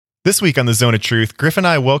This week on The Zone of Truth, Griff and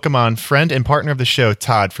I welcome on friend and partner of the show,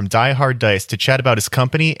 Todd from Die Hard Dice, to chat about his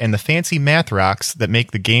company and the fancy math rocks that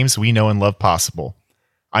make the games we know and love possible.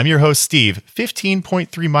 I'm your host, Steve,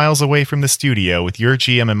 15.3 miles away from the studio with your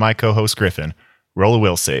GM and my co-host, Griffin. Roll a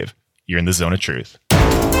will save. You're in The Zone of Truth.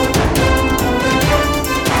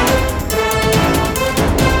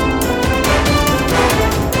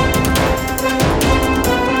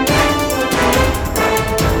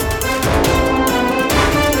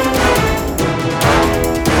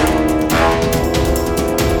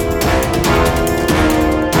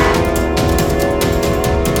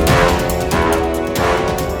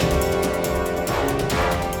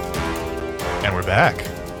 Back.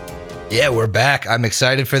 Yeah, we're back. I'm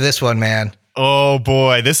excited for this one, man. Oh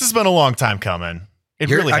boy, this has been a long time coming.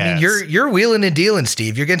 Really has. I mean, you're wheeling and dealing,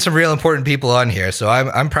 Steve. You're getting some real important people on here, so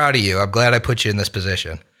I'm proud of you. I'm glad I put you in this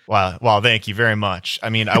position. Wow, well, thank you very much. I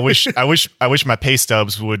mean, I wish my pay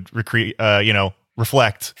stubs would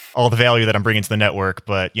reflect all the value that I'm bringing to the network,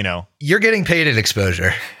 but you're getting paid at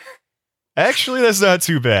exposure. Actually, that's not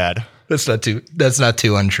too bad. That's not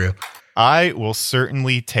too untrue. I will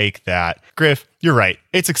certainly take that. Griff, you're right.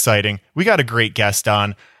 It's exciting. We got a great guest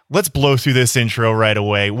on. Let's blow through this intro right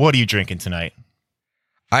away. What are you drinking tonight?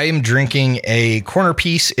 I am drinking a corner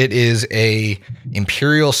piece. It is a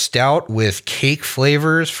Imperial Stout with cake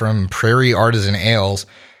flavors from Prairie Artisan Ales,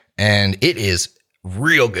 and it is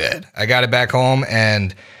real good. I got it back home,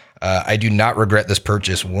 and I do not regret this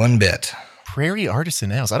purchase one bit. Prairie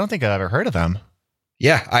Artisan Ales. I don't think I've ever heard of them.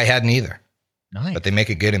 Yeah, I hadn't either. Nice. But they make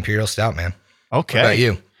a good Imperial Stout, man. Okay. What about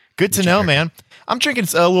you? Good to know, man. I'm drinking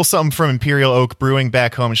a little something from Imperial Oak Brewing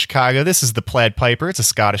back home in Chicago. This is the Plaid Piper. It's a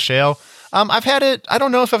Scottish ale. I've had it. I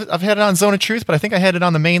don't know if I've had it on Zone of Truth, but I think I had it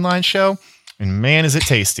on the Mainline show. And man, is it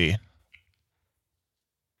tasty.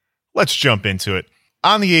 Let's jump into it.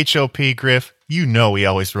 On the HLP, Griff, you know we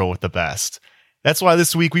always roll with the best. That's why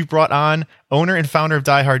this week we've brought on owner and founder of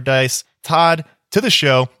Die Hard Dice, Todd, to the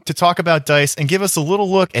show to talk about dice and give us a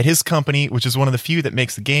little look at his company, which is one of the few that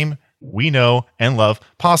makes the game we know and love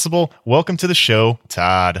possible. Welcome to the show,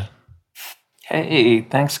 Todd. Hey,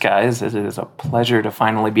 thanks, guys. It is a pleasure to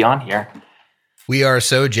finally be on here. We are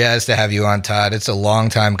so jazzed to have you on, Todd. It's a long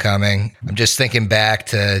time coming. I'm just thinking back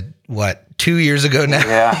to, 2 years ago now?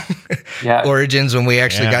 Yeah. Origins, when we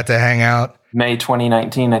actually got to hang out. May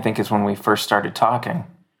 2019, I think, is when we first started talking.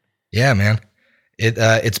 Yeah, man.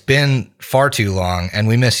 It's been far too long, and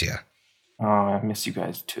we miss you. Oh, I miss you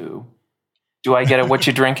guys, too. Do I get it? What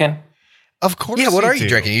you drinking? Of course. Yeah, what are you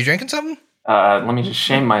drinking? You drinking something? Let me just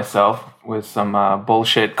shame myself with some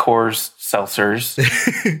bullshit Coors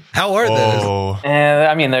seltzers. How are those?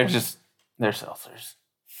 I mean, they're seltzers.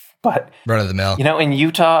 But run of the mill. In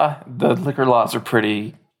Utah, the liquor laws are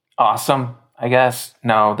pretty awesome, I guess.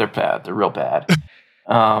 No, they're bad. They're real bad.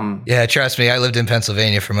 Yeah, trust me. I lived in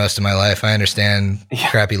Pennsylvania for most of my life. I understand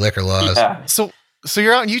crappy liquor laws. Yeah. So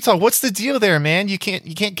you're out in Utah. What's the deal there, man? You can't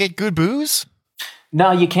get good booze?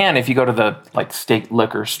 No, you can if you go to the state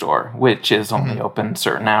liquor store, which is only open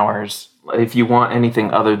certain hours. If you want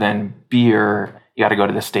anything other than beer, you got to go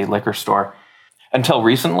to the state liquor store. Until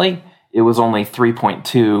recently, it was only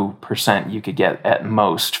 3.2% you could get at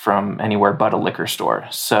most from anywhere but a liquor store.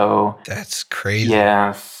 So that's crazy.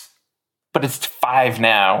 Yeah. But it's 5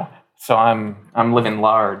 now, so I'm living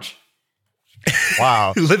large.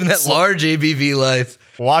 Wow. Living that large ABV life.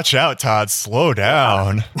 Watch out, Todd. Slow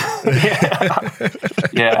down.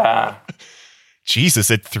 Yeah. Jesus,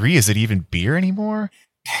 at 3, is it even beer anymore?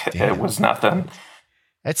 Damn. It was nothing.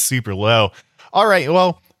 That's super low. All right,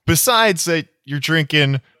 well, besides that you're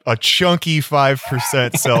drinking a chunky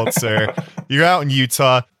 5% seltzer, you're out in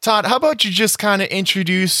Utah. Todd, how about you just kind of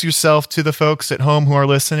introduce yourself to the folks at home who are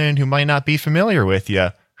listening who might not be familiar with you?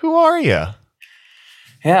 Who are you?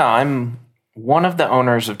 Yeah, I'm one of the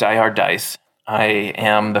owners of Die Hard Dice. I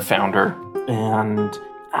am the founder, and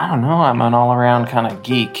I don't know, I'm an all-around kind of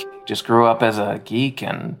geek. Just grew up as a geek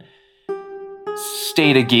and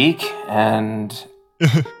stayed a geek, and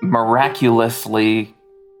miraculously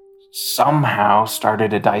somehow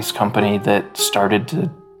started a dice company that started to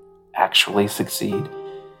actually succeed.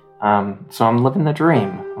 So I'm living the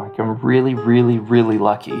dream. I'm really, really, really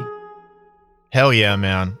lucky. Hell yeah,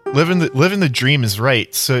 man. Living the dream is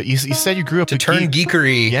right. So you said you grew up to turn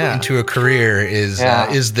geekery into a career is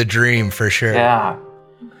the dream for sure. Yeah.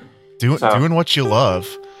 Doing what you love.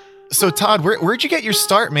 So Todd, where'd you get your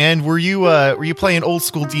start, man? Were you playing old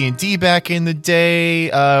school D&D back in the day?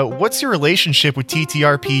 What's your relationship with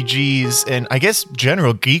TTRPGs and I guess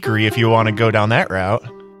general geekery if you want to go down that route?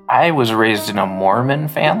 I was raised in a Mormon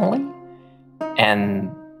family, and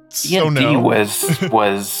D&D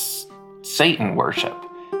was Satan worship.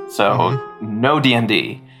 So no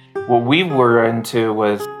D&D. What we were into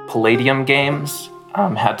was Palladium games.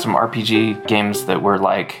 Had some RPG games that were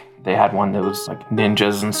like, they had one that was like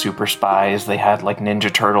ninjas and super spies. They had like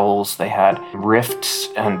Ninja Turtles. They had Rifts.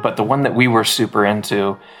 But the one that we were super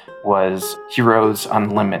into was Heroes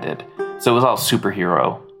Unlimited. So it was all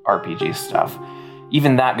superhero RPG stuff.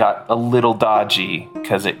 Even that got a little dodgy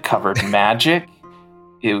because it covered magic.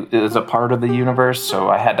 It was a part of the universe, so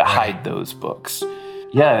I had to hide those books.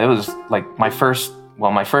 Yeah, it was like my first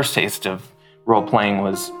taste of role-playing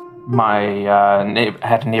was I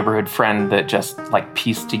had a neighborhood friend that just like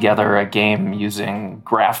pieced together a game using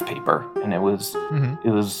graph paper, and it was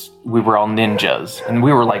we were all ninjas, and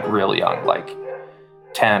we were like real young, like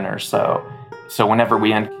 10 or so. So whenever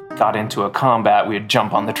we got into a combat, we would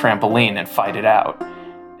jump on the trampoline and fight it out.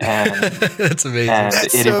 And that's amazing. And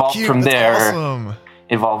That's it so evolved cute. from That's there. awesome.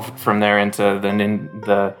 Evolved from there into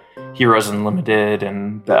the Heroes Unlimited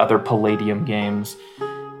and the other Palladium games,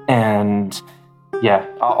 and yeah,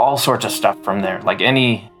 all sorts of stuff from there. Like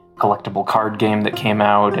any collectible card game that came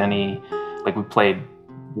out, like we played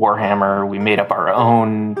Warhammer. We made up our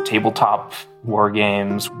own tabletop war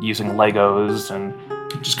games using Legos, and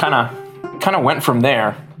just kind of went from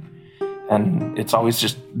there. And it's always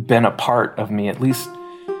just been a part of me, at least,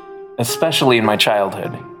 especially in my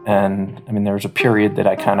childhood. And I mean, there was a period that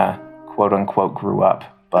I kind of quote unquote grew up,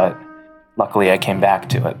 but luckily I came back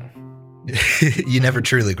to it. You never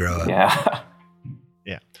truly grow up. Yeah.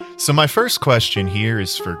 Yeah. So my first question here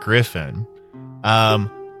is for Griffin.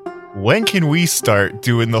 When can we start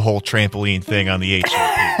doing the whole trampoline thing on the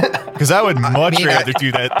HOP? Because I would much rather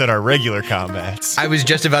do that than our regular combats. I was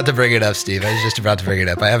just about to bring it up, Steve. I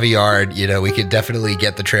have a yard. We could definitely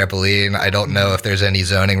get the trampoline. I don't know if there's any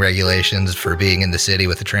zoning regulations for being in the city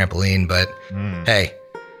with a trampoline, but hey,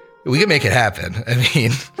 we can make it happen. I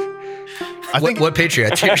mean, what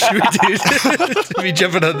Patreon tier should we do to be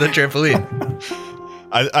jumping on the trampoline?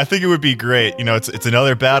 I think it would be great. It's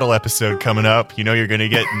another battle episode coming up. You're going to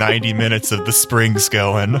get 90 minutes of the springs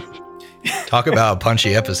going. Talk about a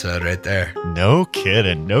punchy episode right there. No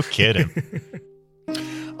kidding.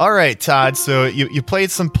 All right, Todd. So you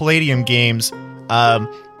played some Palladium games, and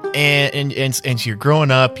you're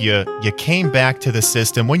growing up. You came back to the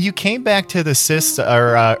system. When you came back to the system,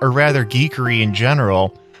 or rather geekery in general,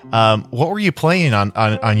 what were you playing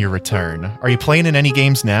on your return? Are you playing in any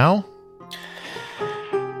games now?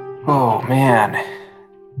 Oh man,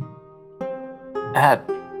 that's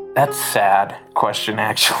a sad question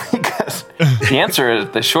actually, because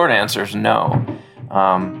the short answer is no.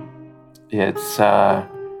 It's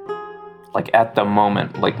like at the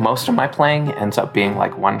moment, like most of my playing ends up being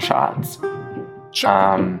like one shots. Sure.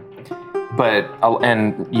 I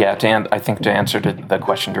think to answer the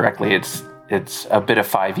question directly, it's a bit of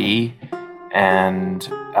 5e, and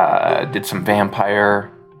did some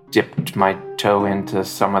vampire. Dipped my toe into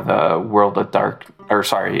some of the World of Darkness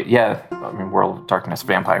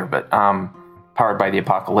vampire, but Powered by the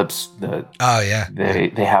Apocalypse. They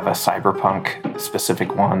have a cyberpunk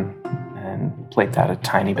specific one, and played that a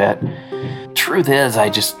tiny bit. Truth is,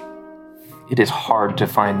 it is hard to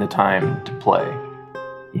find the time to play.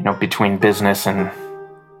 Between business and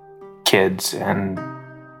kids and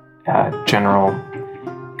general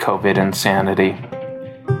COVID insanity,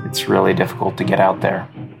 it's really difficult to get out there.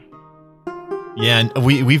 Yeah, and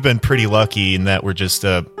we've been pretty lucky in that we're just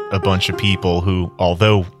a bunch of people who,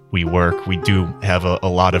 although we work, we do have a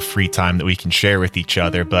lot of free time that we can share with each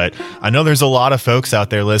other. But I know there's a lot of folks out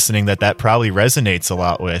there listening that probably resonates a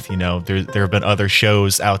lot with. There have been other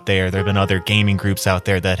shows out there. There have been other gaming groups out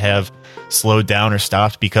there that have slowed down or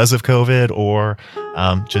stopped because of COVID, or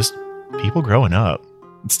just people growing up.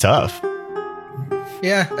 It's tough.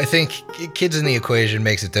 Yeah, I think kids in the equation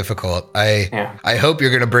makes it difficult. I hope you're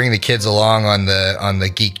going to bring the kids along on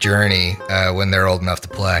the geek journey when they're old enough to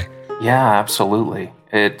play. Yeah, absolutely.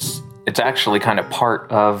 It's actually kind of part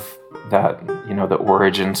of that, the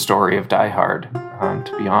origin story of Die Hard.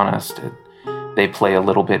 To be honest, they play a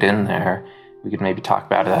little bit in there. We could maybe talk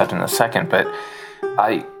about that in a second, but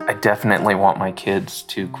I definitely want my kids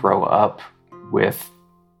to grow up with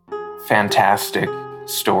fantastic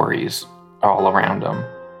stories all around them.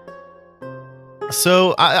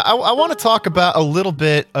 So I want to talk about a little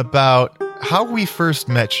bit about how we first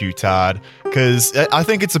met you, Todd, because I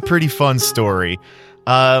think it's a pretty fun story.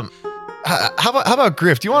 How about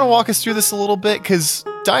Griff? Do you want to walk us through this a little bit? Because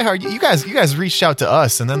Die Hard, you guys reached out to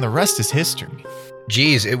us, and then the rest is history.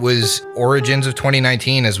 Geez, it was Origins of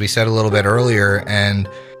 2019, as we said a little bit earlier, and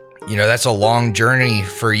that's a long journey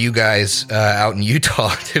for you guys out in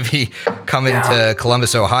Utah to be coming to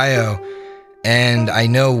Columbus, Ohio. And I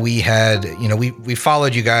know we had, we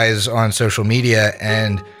followed you guys on social media,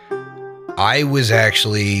 and I was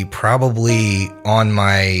actually probably on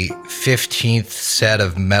my 15th set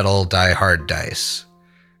of metal Die Hard dice.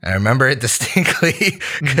 I remember it distinctly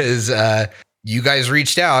because you guys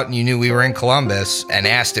reached out and you knew we were in Columbus and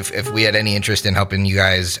asked if we had any interest in helping you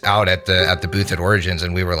guys out at the booth at Origins.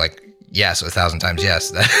 And we were like, yes, 1,000 times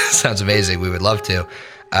yes. That sounds amazing. We would love to.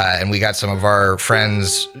 And we got some of our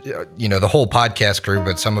friends, the whole podcast crew,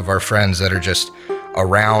 but some of our friends that are just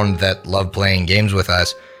around that love playing games with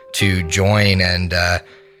us to join. And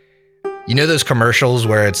those commercials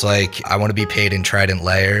where it's like, I want to be paid in Trident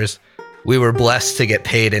layers. We were blessed to get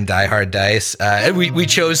paid in Die Hard dice, and we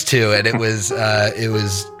chose to, and it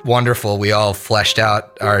was wonderful. We all fleshed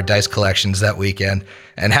out our dice collections that weekend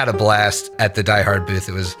and had a blast at the Die Hard booth.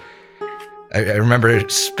 It was. I remember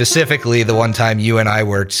specifically the one time you and I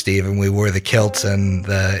worked, Steve, and we wore the kilts and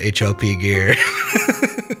the HLP gear.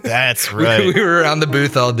 That's right. We were around the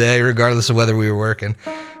booth all day, regardless of whether we were working.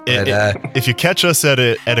 But, if you catch us at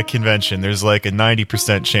a convention, there's like a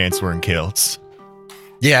 90% chance we're in kilts.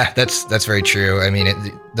 Yeah, that's very true. I mean,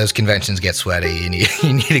 those conventions get sweaty. You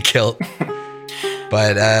need a kilt.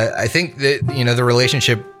 But I think that the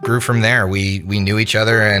relationship grew from there. We knew each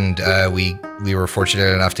other, and we were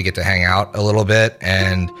fortunate enough to get to hang out a little bit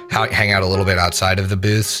and hang out a little bit outside of the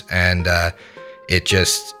booths. And it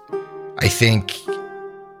just, I think,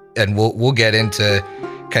 and we'll get into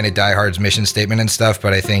kind of Die Hard's mission statement and stuff.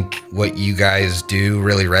 But I think what you guys do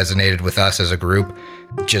really resonated with us as a group.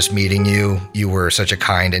 Just meeting you were such a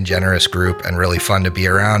kind and generous group and really fun to be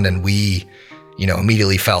around. And we,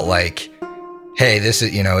 immediately felt like, hey, this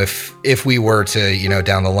is, if we were to,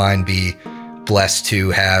 down the line be blessed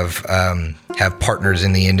to have partners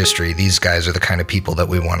in the industry, these guys are the kind of people that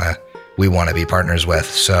we want to be partners with.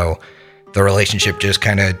 So the relationship just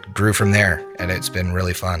kind of grew from there, and it's been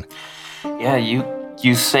really fun. Yeah,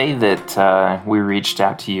 you say that we reached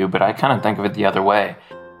out to you, but I kind of think of it the other way.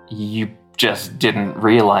 You just didn't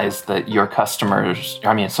realize that your listeners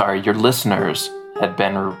had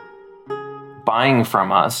been buying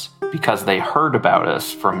from us because they heard about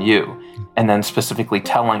us from you, and then specifically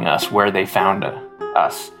telling us where they found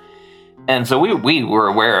us. And so we were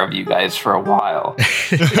aware of you guys for a while,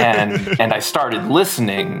 and I started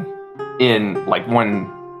listening in like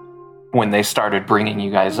when they started bringing you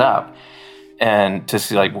guys up, and to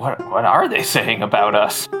see like what are they saying about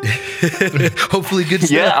us? Hopefully good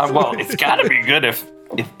stuff. Yeah, well, it's got to be good if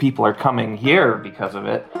people are coming here because of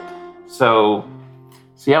it. So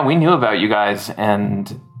yeah, we knew about you guys,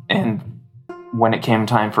 and when it came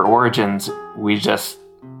time for Origins, we just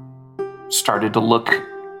started to look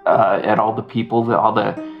at all the people, all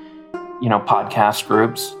the podcast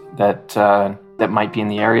groups that might be in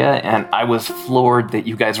the area, and I was floored that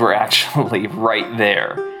you guys were actually right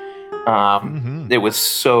there. It was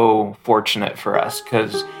so fortunate for us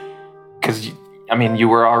because you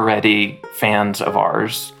were already fans of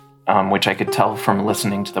ours, which I could tell from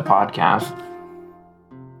listening to the podcast.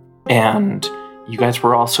 And you guys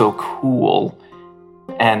were also cool,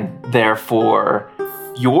 and therefore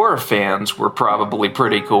your fans were probably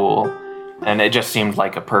pretty cool. And it just seemed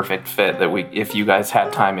like a perfect fit that if you guys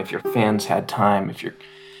had time, if your fans had time,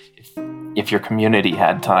 if your community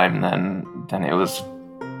had time, then it was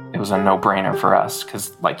a no-brainer for us.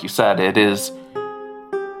 Because like you said, it is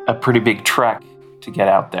a pretty big trek to get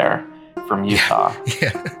out there from Utah.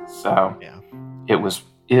 Yeah. So yeah. It was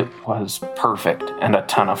perfect and a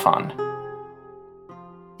ton of fun.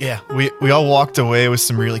 Yeah, we all walked away with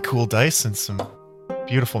some really cool dice and some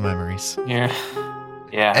beautiful memories. Yeah.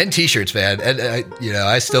 And t-shirts, man. And I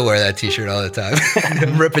still wear that t-shirt all the time.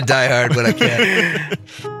 I'm ripping Die Hard when I can.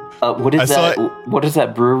 What is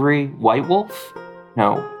that brewery? White Wolf?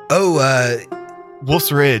 No. Oh,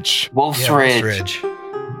 Wolf's Ridge. Wolf's Ridge.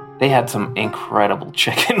 They had some incredible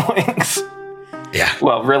chicken wings. Yeah.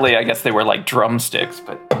 Well, really, I guess they were like drumsticks,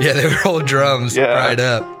 but yeah, they were old drums fried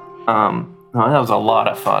up. No, that was a lot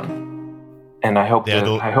of fun, and I hope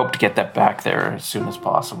to get that back there as soon as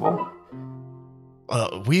possible.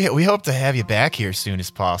 We hope to have you back here as soon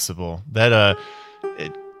as possible. That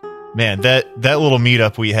little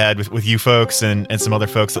meetup we had with you folks and some other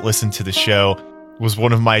folks that listened to the show was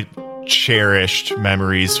one of my cherished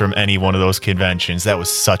memories from any one of those conventions. That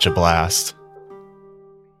was such a blast.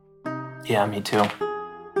 Yeah, me too.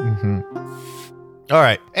 Mm-hmm. All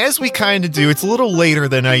right, as we kind of do, it's a little later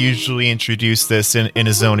than I usually introduce this in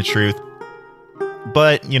a Zone of Truth,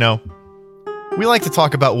 but we like to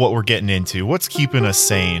talk about what we're getting into, what's keeping us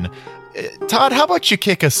sane. Todd, how about you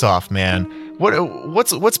kick us off, man?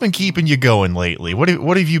 What's been keeping you going lately? What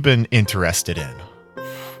have you been interested in?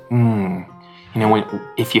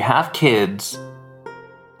 if you have kids,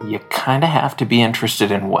 you kind of have to be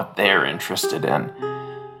interested in what they're interested in.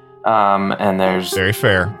 And there's Very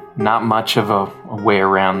fair. not much of a way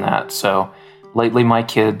around that. So lately my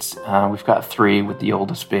kids, we've got 3 with the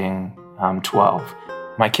oldest being 12.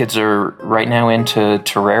 My kids are right now into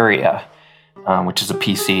Terraria, which is a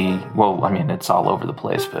PC. Well, I mean, it's all over the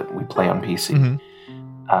place, but we play on PC. Mm-hmm.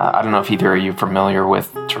 I don't know if either of you are familiar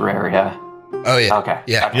with Terraria. Oh yeah. Okay.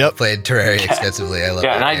 Yeah. Yep. Played Terraria extensively. I love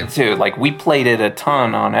Yeah, that and I game. did too. Like, we played it a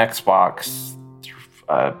ton on Xbox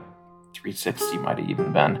 360 might have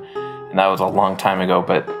even been. And that was a long time ago,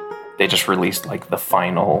 but they just released like the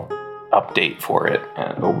final update for it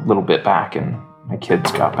a little bit back, and my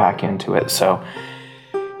kids got back into it. So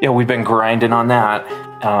yeah, we've been grinding on that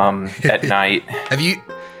at night. Have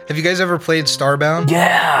you guys ever played Starbound?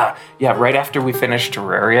 Yeah. Right after we finished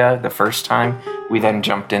Terraria the first time, we then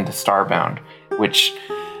jumped into Starbound, which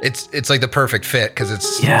It's like the perfect fit because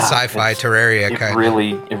it's sci-fi it's- Terraria kind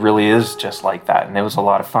of. It really is just like that, and it was a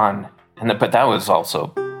lot of fun. But that was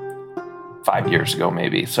also 5 years ago,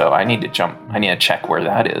 maybe. So I need to check where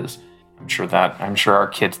that is. I'm sure our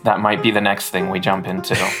kids, that might be the next thing we jump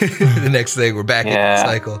into. The next thing, we're back in the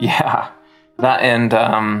cycle. Yeah. That,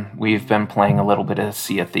 and we've been playing a little bit of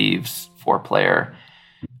Sea of Thieves 4-player.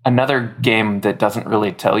 Another game that doesn't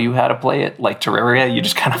really tell you how to play it, like Terraria, you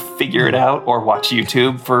just kind of figure it out or watch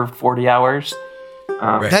YouTube for 40 hours.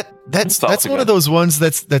 That's also one of good. those ones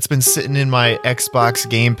that's been sitting in my Xbox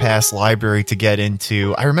Game Pass library to get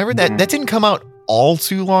into. I remember that didn't come out all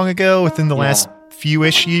too long ago, within the last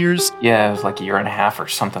few-ish years. Yeah, it was like a year and a half or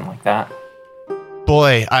something like that.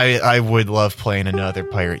 Boy, I would love playing another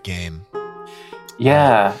pirate game.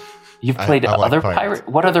 Yeah. You've played I like other pirates.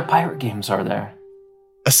 What other pirate games are there?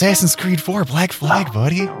 Assassin's Creed 4, Black Flag,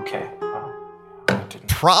 buddy. Okay. Well, I didn't-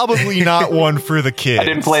 Probably not one for the kids. I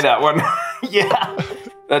didn't play that one. Yeah.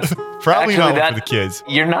 That's Probably actually, not one that- for the kids.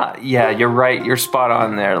 You're not. Yeah, you're right. You're spot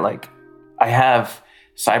on there. Like, I have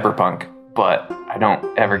Cyberpunk, but I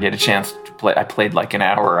don't ever get a chance to play. I played like an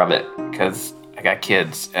hour of it because I got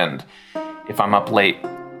kids, and if I'm up late,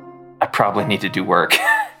 I probably need to do work.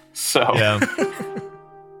 So Yeah.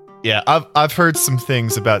 Yeah, I've heard some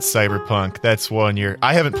things about Cyberpunk. That's one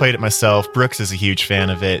I haven't played it myself. Brooks is a huge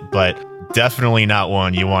fan of it, but definitely not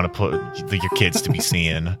one you want to put your kids to be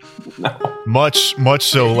seeing. No. Much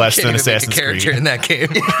so less Can't than even make a Assassin's character Creed. in that game.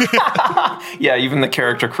 Yeah, even the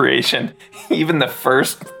character creation, even the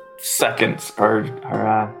first seconds are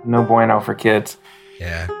no bueno for kids.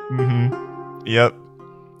 Yeah. Yep,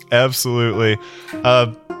 absolutely.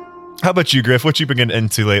 How about you, Griff? What you been getting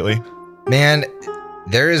into lately? Man,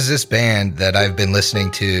 there is this band that I've been listening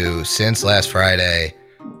to since last Friday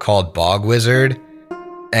called Bog Wizard,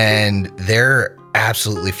 and they're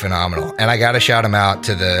absolutely phenomenal. And I got to shout them out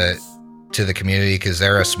to the community because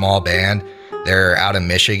they're a small band. They're out of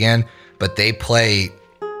Michigan, but they play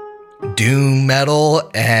doom metal,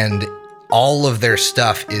 and all of their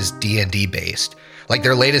stuff is D&D based. Like,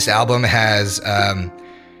 their latest album has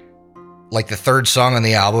like the third song on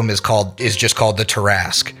the album is just called The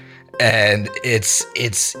Tarrasque, and it's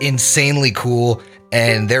insanely cool,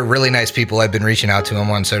 and they're really nice people. I've been reaching out to them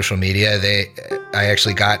on social media. I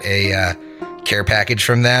actually got a care package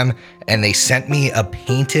from them, and they sent me a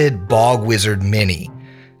painted Bog Wizard mini.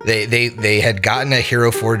 They had gotten a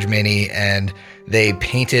Hero Forge mini, and they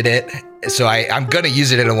painted it. So I'm gonna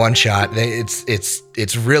use it in a one shot.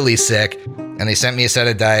 It's really sick, and they sent me a set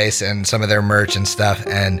of dice and some of their merch and stuff,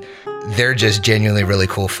 and they're just genuinely really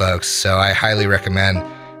cool folks. So I highly recommend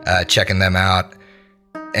checking them out.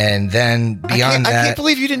 And then beyond I that, can't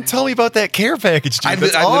believe you didn't tell me about that care package, dude. I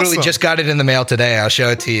That's literally awesome. just got it in the mail today. I'll show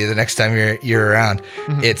it to you the next time you're around.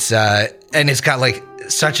 Mm-hmm. It's and it's got like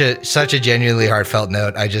such a genuinely heartfelt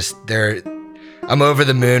note. I'm over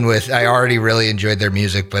the moon with. I already really enjoyed their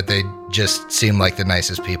music, but they just seem like the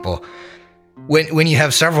nicest people. When you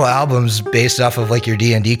have several albums based off of like your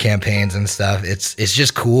D&D campaigns and stuff, it's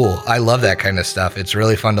just cool. I love that kind of stuff. It's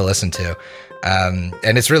really fun to listen to.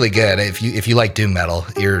 And it's really good. If you like doom metal,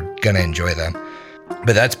 you're gonna enjoy them.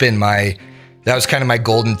 But that was kind of my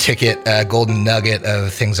golden nugget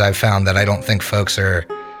of things I've found that I don't think folks are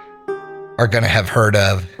gonna have heard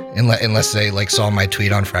of unless they like saw my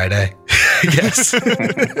tweet on Friday. Yes.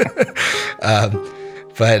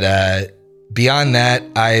 But beyond that,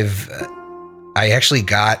 I actually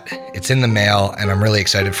got, it's in the mail and I'm really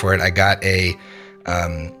excited for it. I got a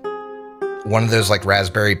one of those like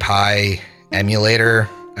Raspberry Pi emulator.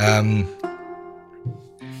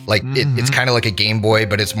 It's kind of like a Game Boy,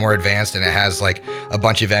 but it's more advanced, and it has like a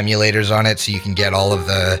bunch of emulators on it, so you can get all of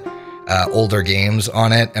the older games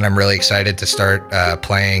on it. And I'm really excited to start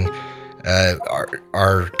playing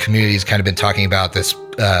Our community's kind of been talking about this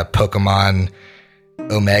Pokemon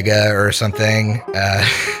Omega or something,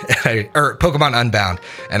 or Pokemon Unbound,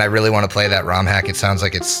 and I really want to play that ROM hack. It sounds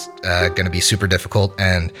like it's going to be super difficult,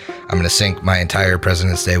 and I'm going to sink my entire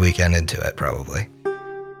President's Day weekend into it, probably.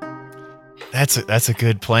 That's a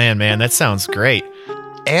good plan, man. That sounds great.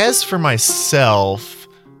 As for myself,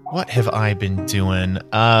 what have I been doing?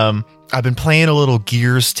 I've been playing a little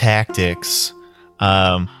Gears Tactics,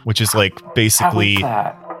 which is like basically.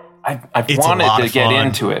 How is that? I've wanted to get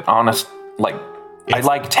into it. I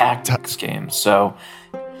like tactics games, so.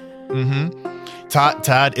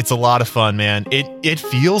 Todd, it's a lot of fun, man. It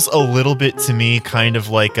feels a little bit to me kind of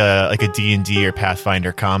like a D&D or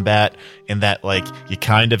Pathfinder combat, in that like you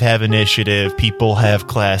kind of have initiative, people have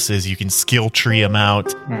classes, you can skill tree them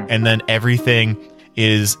out, and then everything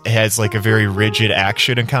has like a very rigid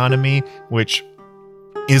action economy, which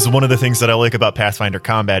is one of the things that I like about Pathfinder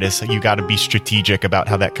combat, is you got to be strategic about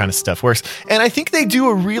how that kind of stuff works. And I think they do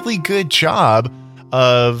a really good job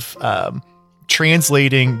of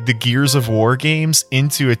translating the Gears of War games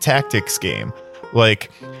into a tactics game. Like,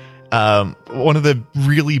 one of the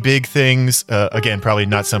really big things, again, probably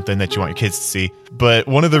not something that you want your kids to see, but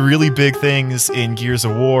one of the really big things in Gears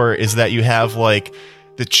of War is that you have like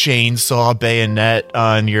the chainsaw bayonet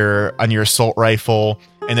on your assault rifle,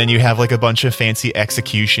 and then you have like a bunch of fancy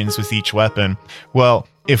executions with each weapon. Well,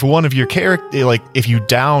 if one of your if you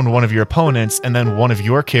down one of your opponents and then one of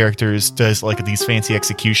your characters does like these fancy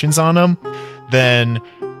executions on them, then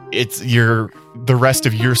the rest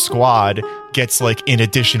of your squad gets like an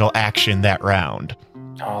additional action that round.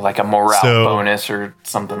 Oh, like a morale bonus or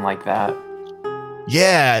something like that.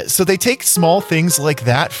 Yeah, so they take small things like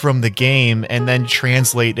that from the game and then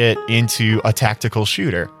translate it into a tactical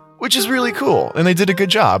shooter, which is really cool, and they did a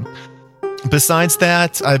good job. Besides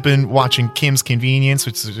that, I've been watching Kim's Convenience,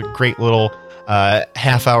 which is a great little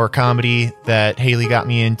half-hour comedy that Haley got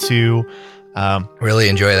me into. Really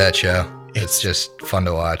enjoy that show. It's just fun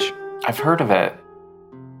to watch. I've heard of it.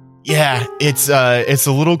 Yeah, it's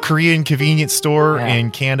a little Korean convenience store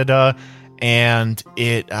in Canada, and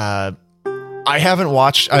I haven't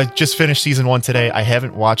watched. I just finished season 1 today. I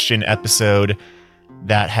haven't watched an episode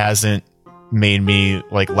that hasn't made me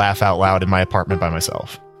like laugh out loud in my apartment by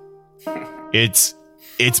myself. It's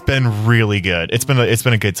been really good. It's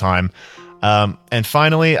been a good time. And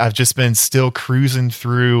finally, I've just been still cruising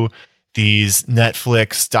through these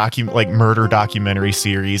Netflix murder documentary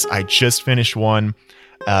series. I just finished one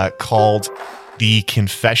called The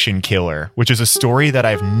Confession Killer, which is a story that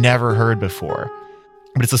I've never heard before.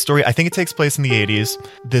 But it's a story, I think it takes place in the 80s.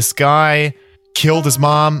 This guy killed his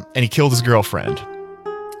mom and he killed his girlfriend.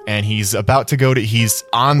 And he's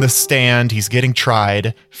on the stand, he's getting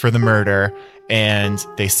tried for the murder, and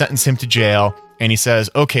they sentence him to jail. And he says,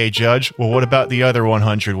 "Okay, judge, well, what about the other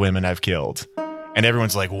 100 women I've killed?" And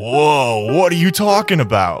everyone's like, "Whoa, what are you talking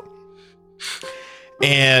about?"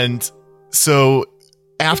 And so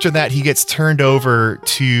after that, he gets turned over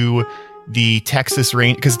to the Texas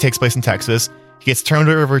Range, because it takes place in Texas. He gets turned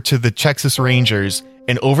over to the Texas Rangers,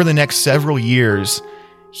 and over the next several years,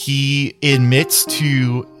 he admits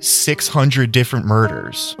to 600 different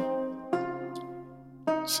murders.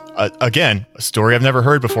 Again, a story I've never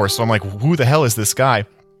heard before, so I'm like, who the hell is this guy?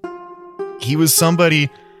 He was somebody,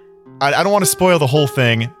 I don't want to spoil the whole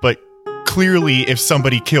thing, but clearly if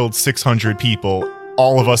somebody killed 600 people,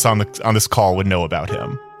 all of us on this call would know about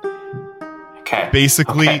him. Okay.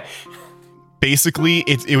 Basically,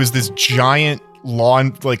 it was this giant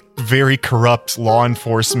very corrupt law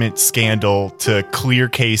enforcement scandal to clear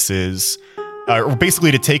cases, or basically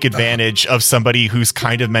to take advantage of somebody who's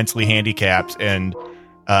kind of mentally handicapped and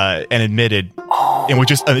admitted, and would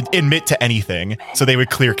just admit to anything, so they would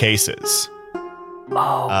clear cases.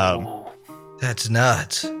 That's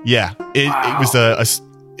nuts. Yeah,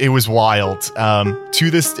 it was wild. To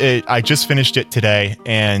this, I just finished it today,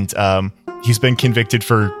 and he's been convicted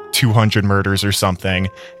for 200 murders or something,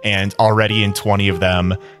 and already in 20 of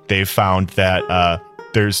them, they've found that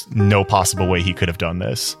there's no possible way he could have done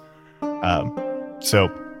this.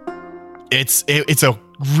 So it's a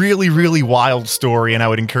really, really wild story, and I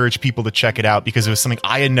would encourage people to check it out because it was something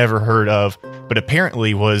I had never heard of, but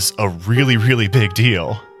apparently was a really, really big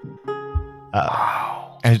deal.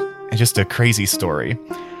 And just a crazy story.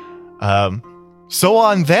 So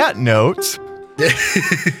on that note,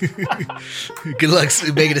 good luck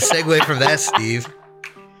making a segue from that, Steve.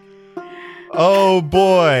 Oh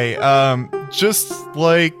boy. Just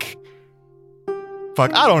like,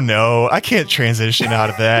 fuck, I don't know. I can't transition out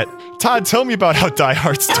of that. Todd, tell me about how Die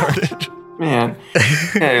Hard started. man.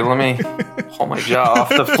 Hey, let me pull my jaw off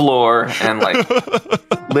the floor and like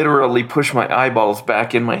literally push my eyeballs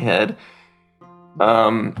back in my head.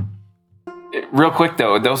 Real quick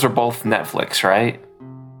though, those are both Netflix, right?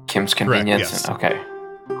 Kim's Convenience. Correct, yes. Okay.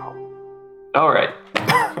 All right.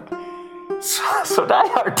 So Die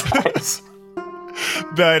Hard Dice.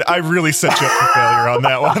 But I really set you up for failure on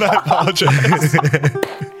that one. I apologize.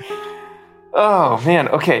 Oh man.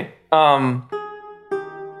 Okay.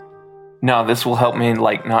 No, this will help me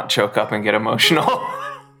like not choke up and get emotional. All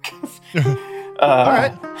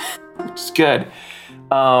right. It's good.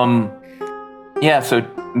 Yeah, so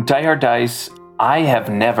Die Hard Dice, I have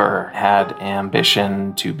never had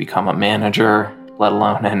ambition to become a manager, let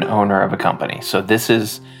alone an owner of a company. So this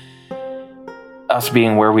is us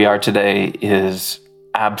being where we are today is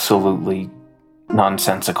absolutely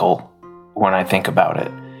nonsensical when I think about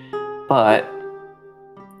it. But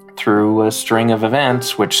through a string of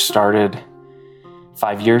events, which started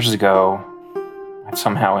 5 years ago, I've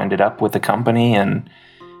somehow ended up with a company and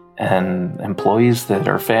employees that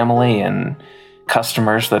are family and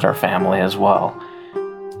customers that are family as well.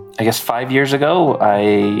 I guess 5 years ago,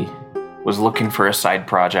 I was looking for a side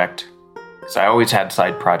project because I always had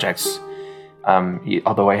side projects.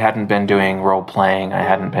 Although I hadn't been doing role playing, I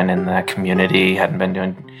hadn't been in that community, hadn't been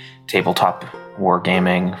doing tabletop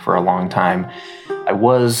wargaming for a long time. I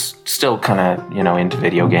was still kind of, into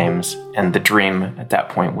video games, and the dream at that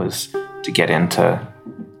point was to get into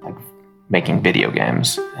like making video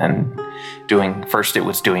games and first it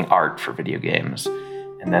was doing art for video games,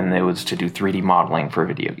 and then it was to do 3D modeling for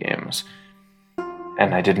video games.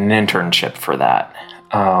 And I did an internship for that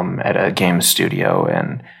at a game studio,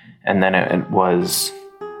 and then it was,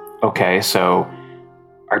 okay, so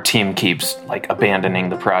our team keeps like abandoning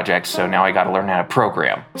the project, so now I got to learn how to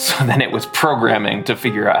program. So then it was programming to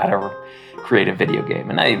figure out how to create a video game.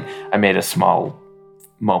 And I made a small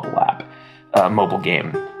mobile app, mobile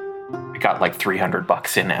game. I got like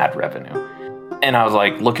 $300 in ad revenue. And I was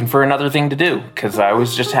like looking for another thing to do because I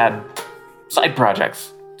always just had side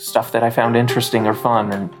projects, stuff that I found interesting or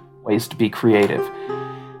fun and ways to be creative.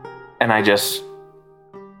 And I just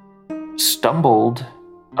stumbled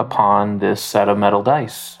upon this set of metal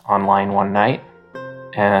dice online one night,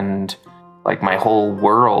 and like my whole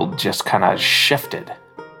world just kind of shifted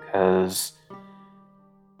because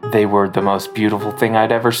they were the most beautiful thing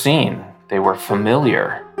I'd ever seen. They were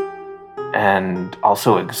familiar and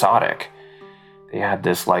also exotic. They had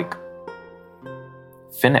this like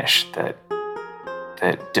finish that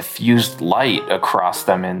diffused light across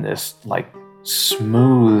them in this like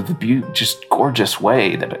smooth, just gorgeous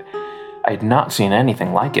way that I had not seen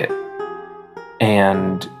anything like it.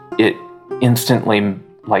 And it instantly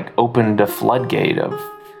like opened a floodgate of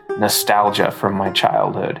nostalgia from my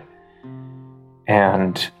childhood.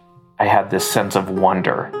 And I had this sense of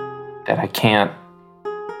wonder that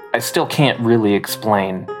I still can't really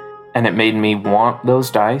explain. And it made me want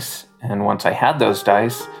those dice. And once I had those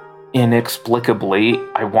dice, inexplicably,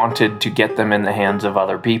 I wanted to get them in the hands of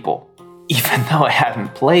other people. Even though I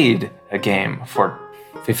hadn't played a game for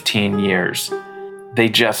 15 years, they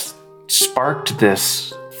just sparked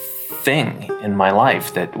this thing in my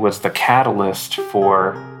life that was the catalyst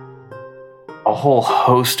for a whole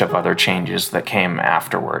host of other changes that came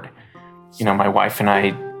afterward. My wife and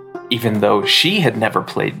I, even though she had never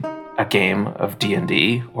played a game of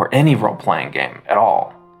D&D or any role-playing game at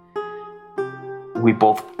all, we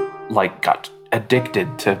both got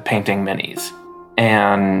addicted to painting minis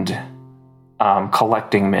and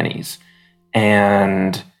collecting minis.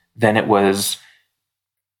 And then it was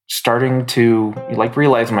starting to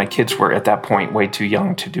realize my kids were at that point way too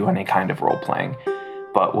young to do any kind of role playing.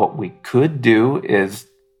 But what we could do is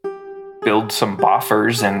build some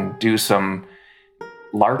buffers and do some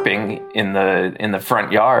LARPing in the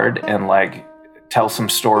front yard and tell some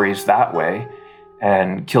stories that way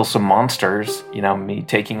and kill some monsters. Me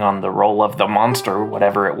taking on the role of the monster,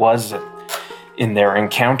 whatever it was in their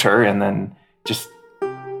encounter, and then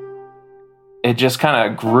it just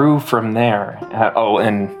kind of grew from there.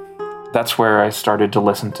 And that's where I started to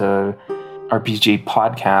listen to RPG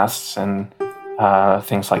podcasts and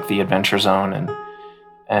things like The Adventure Zone,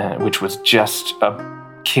 and which was just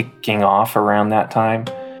kicking off around that time,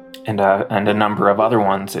 and a number of other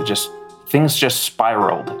ones. Things just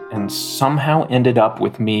spiraled and somehow ended up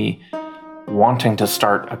with me wanting to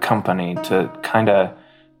start a company to kind of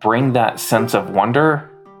bring that sense of wonder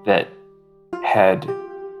that had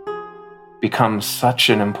become such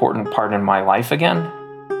an important part in my life again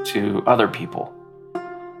to other people.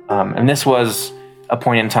 And this was a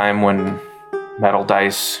point in time when metal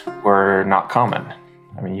dice were not common.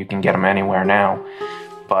 I mean, you can get them anywhere now,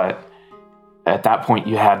 but at that point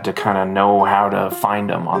you had to kind of know how to find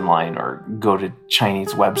them online or go to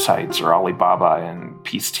Chinese websites or Alibaba and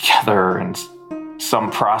piece together and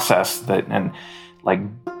some process that, and like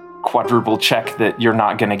quadruple check that you're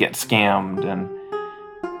not going to get scammed. And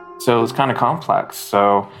so it was kind of complex.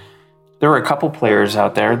 So there were a couple players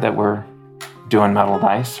out there that were doing metal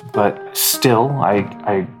dice, but still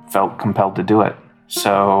I felt compelled to do it.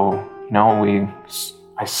 So,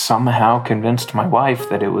 I somehow convinced my wife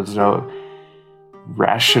that it was a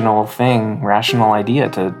rational idea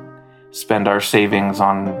to spend our savings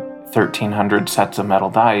on 1,300 sets of metal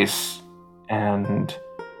dice and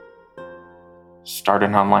start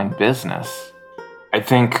an online business. I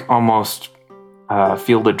think almost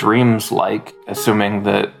Field of Dreams, like assuming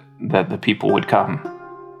that the people would come.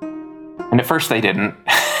 And at first they didn't,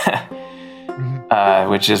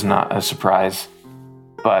 which is not a surprise.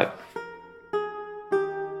 But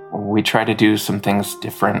we try to do some things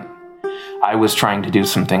different. I was trying to do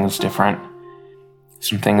some things different.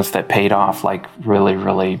 Some things that paid off, like really,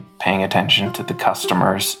 really paying attention to the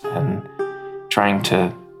customers and trying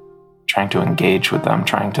to engage with them,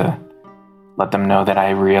 trying to let them know that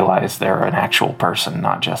I realize they're an actual person,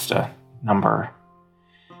 not just a number.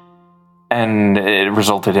 And it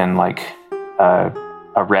resulted in like a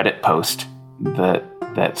Reddit post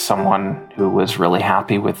that someone who was really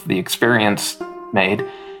happy with the experience made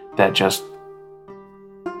that just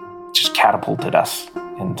catapulted us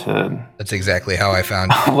into... That's exactly how I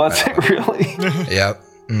found you. Was it really? Yep.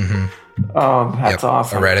 Mm-hmm. Oh, that's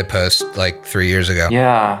awesome. A Reddit post like 3 years ago.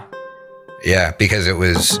 Yeah. Yeah, because it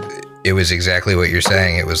was exactly what you're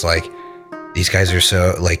saying. It was like, these guys are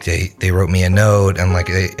so, like, they wrote me a note, and like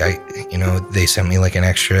they sent me like an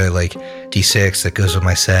extra like D6 that goes with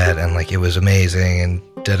my set, and like it was amazing, and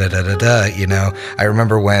I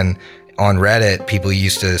remember when on Reddit people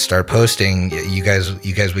used to start posting, you guys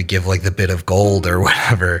would give like the bit of gold or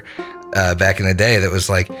whatever back in the day that was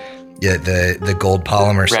like the gold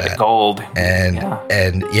polymer Reddit set. Gold. And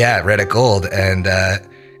Reddit Gold, and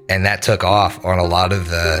that took off on a lot of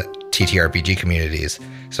the TTRPG communities.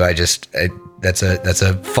 So that's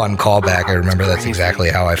a fun callback. I remember that's exactly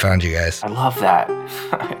how I found you guys. I love that.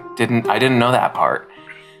 I didn't know that part.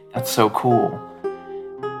 That's so cool.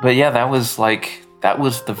 But yeah, that was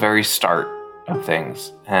the very start of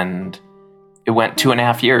things. And it went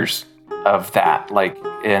 2.5 years of that.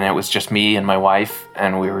 And it was just me and my wife,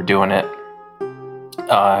 and we were doing it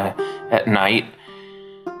at night,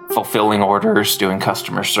 fulfilling orders, doing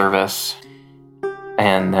customer service.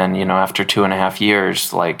 And then, after 2.5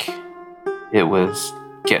 years, it was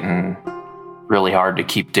getting really hard to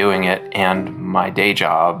keep doing it, and my day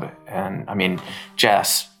job. And I mean,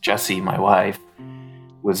 Jessie, my wife,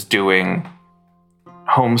 was doing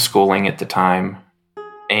homeschooling at the time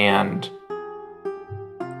and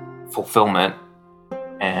fulfillment.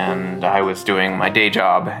 And I was doing my day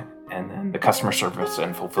job and then the customer service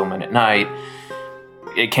and fulfillment at night.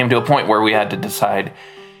 It came to a point where we had to decide,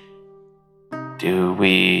 do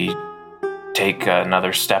we take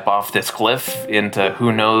another step off this cliff into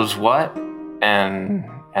who knows what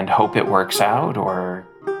and hope it works out, or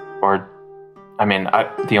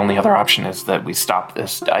the only other option is that we stop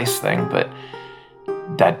this dice thing, but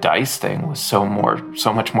that dice thing was so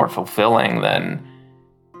much more fulfilling than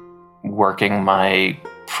working my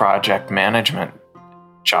project management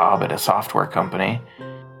job at a software company.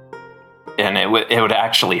 And it would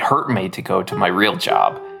actually hurt me to go to my real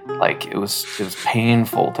job. It was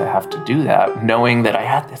painful to have to do that, knowing that I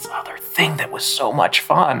had this other thing that was so much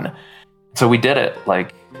fun. So we did it.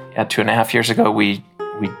 2.5 years ago, we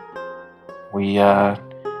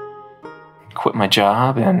quit my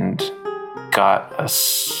job and got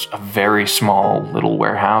a very small little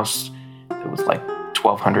warehouse that was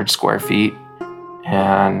 1,200 square feet,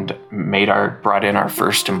 and brought in our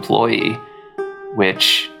first employee,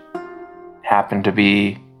 which happened to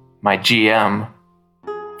be my GM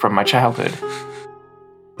from my childhood.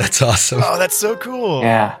 That's awesome. Oh, that's so cool.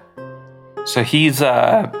 Yeah. So he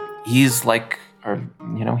and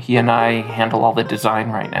I handle all the design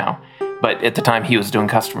right now. But at the time he was doing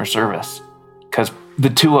customer service, because the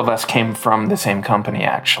two of us came from the same company,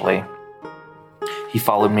 actually. He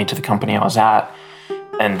followed me to the company I was at,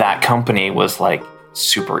 and that company was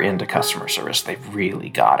super into customer service. They really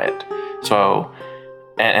got it. So,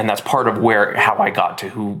 and that's part of how I got to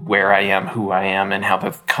who I am, and how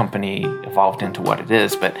the company evolved into what it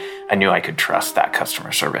is. But I knew I could trust that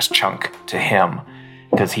customer service chunk to him,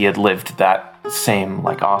 because he had lived that same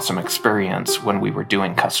awesome experience when we were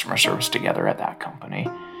doing customer service together at that company.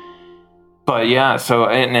 But yeah, so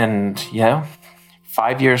and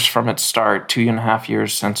 5 years from its start, 2.5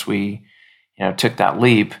 years since we took that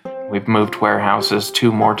leap, we've moved warehouses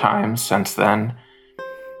 2 more times since then,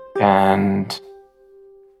 and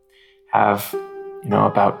have,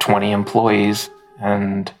 about 20 employees,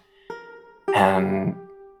 and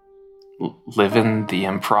live in the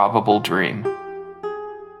improbable dream.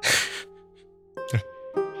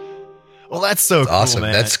 Well, that's so cool, awesome.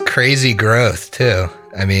 man. That's crazy growth too.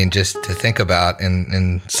 I mean, just to think about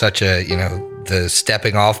in such a, the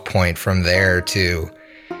stepping off point from there to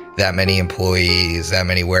that many employees, that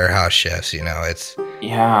many warehouse shifts,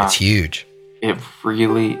 it's huge. It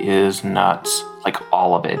really is nuts. Like,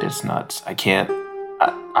 all of it is nuts. I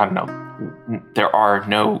don't know. There are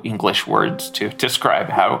no English words to describe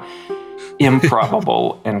how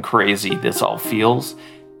improbable and crazy this all feels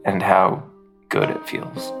and how good it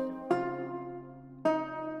feels.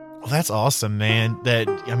 Well, that's awesome, man.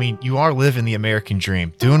 You are living the American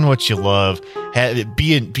dream, doing what you love,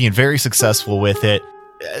 being very successful with it.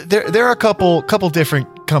 There are a couple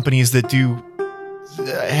different companies that do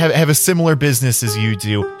have a similar business as you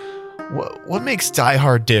do. What makes Die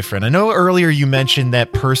Hard different? I know earlier you mentioned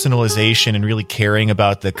that personalization and really caring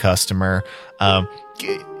about the customer.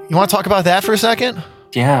 You want to talk about that for a second?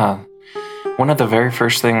 Yeah. One of the very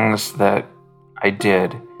first things that I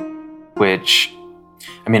did, which,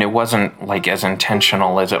 it wasn't like as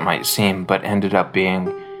intentional as it might seem, but ended up being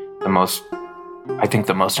the most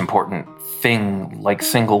important thing, like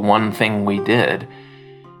single one thing we did,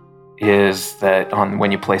 is that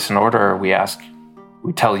when you place an order, we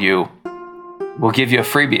tell you, we'll give you a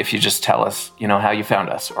freebie if you just tell us, how you found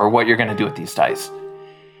us or what you're going to do with these dice.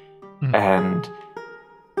 Mm-hmm. And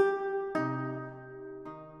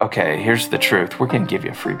okay, here's the truth. We're going to give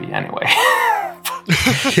you a freebie anyway.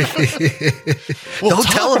 Well, don't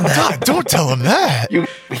tell him that. Don't tell him that.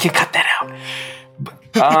 We can cut that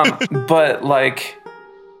out. But like,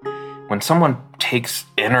 when someone takes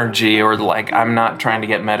energy, or like, I'm not trying to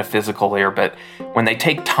get metaphysical here, but when they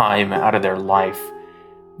take time out of their life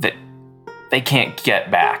that they can't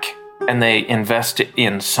get back and they invest it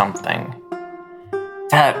in something,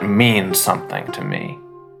 that means something to me.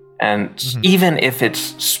 And even if it's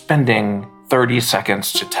spending 30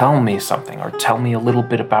 seconds to tell me something or tell me a little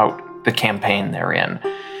bit about the campaign they're in,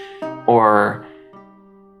 or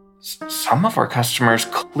some of our customers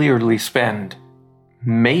clearly spend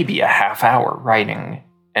maybe a half hour writing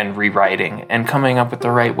and rewriting and coming up with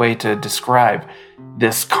the right way to describe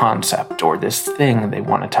this concept or this thing they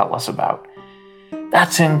want to tell us about.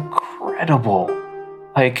 That's incredible.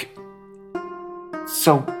 Like,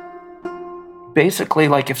 so basically,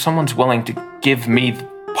 like, if someone's willing to give me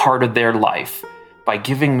part of their life by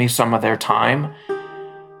giving me some of their time,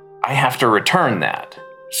 I have to return that.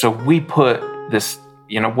 So we put this,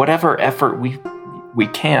 whatever effort we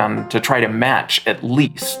can to try to match at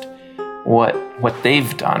least what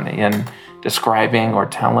they've done in describing or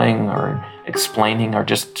telling or explaining or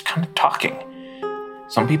just kind of talking.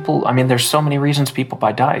 Some people, there's so many reasons people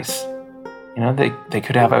buy dice. They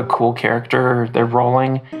could have a cool character they're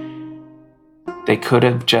rolling. They could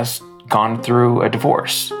have just gone through a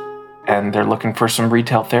divorce and they're looking for some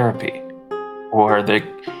retail therapy. Or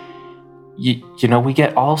we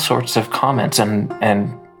get all sorts of comments, and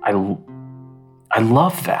I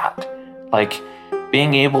love that. Like,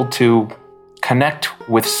 being able to connect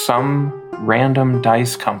with some random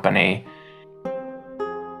dice company,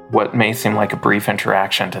 what may seem like a brief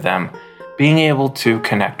interaction to them, being able to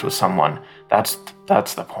connect with someone, that's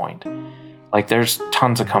the point. Like, there's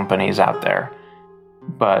tons of companies out there,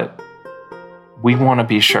 but we want to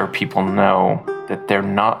be sure people know that they're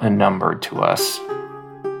not a number to us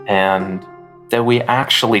and that we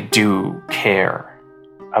actually do care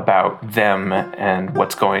about them and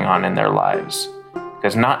what's going on in their lives.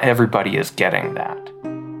 Because not everybody is getting that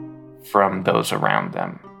from those around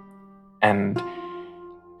them. And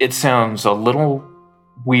it sounds a little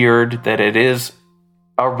weird that it is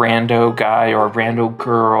a rando guy or a rando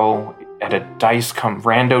girl at a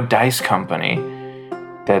rando dice company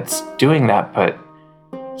that's doing that, but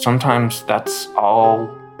sometimes that's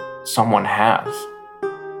all someone has.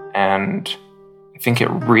 And I think it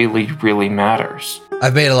really, really matters.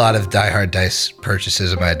 I've made a lot of Die Hard dice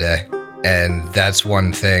purchases in my day, and that's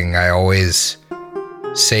one thing I always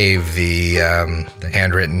save the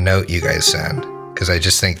handwritten note you guys send, because I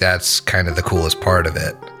just think that's kind of the coolest part of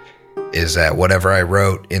it, is that whatever I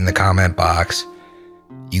wrote in the comment box,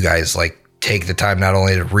 you guys like take the time not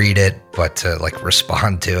only to read it, but to like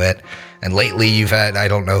respond to it. And lately you've had, I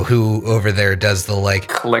don't know who over there does the like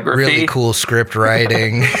calligraphy, really cool script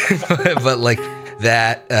writing, but like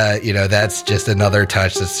that, that's just another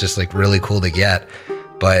touch that's just like really cool to get.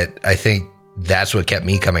 But I think that's what kept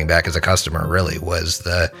me coming back as a customer, really, was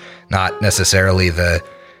the, not necessarily the,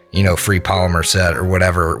 free polymer set or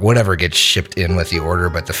whatever gets shipped in with the order.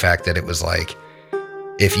 But the fact that it was like,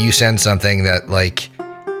 if you send something that, like,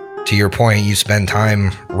 to your point, you spend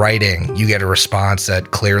time writing, you get a response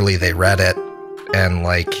that clearly they read it and,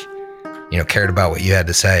 like, cared about what you had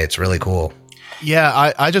to say. It's really cool.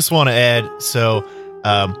 Yeah, I just want to add, so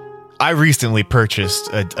I recently purchased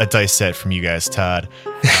a dice set from you guys, Todd.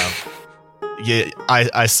 Yeah,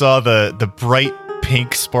 I saw the bright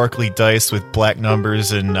pink sparkly dice with black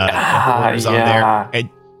numbers and borders on there,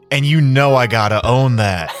 and I gotta own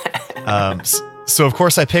that. So of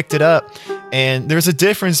course I picked it up, and there's a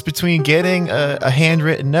difference between getting a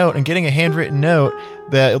handwritten note and getting a handwritten note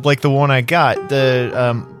that, like the one I got,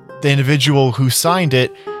 the individual who signed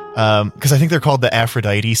it, because I think they're called the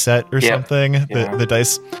Aphrodite set or something. The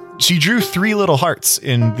dice. She drew 3 little hearts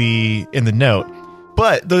in the note,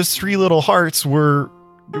 but those 3 little hearts were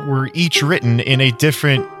each written in a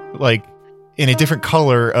different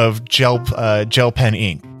color of gel pen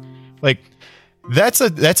ink. Like, that's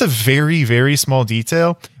a very, very small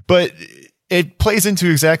detail, but it plays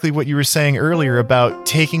into exactly what you were saying earlier about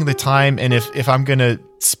taking the time. And if I'm going to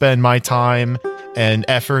spend my time and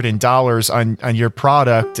effort and dollars on your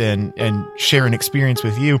product and share an experience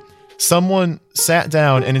with you, someone sat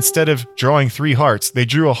down and instead of drawing 3 hearts, they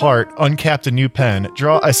drew a heart, uncapped a new pen,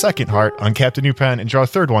 draw a second heart, uncapped a new pen, and draw a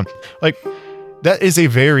third one. Like, that is a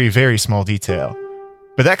very, very small detail.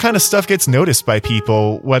 But that kind of stuff gets noticed by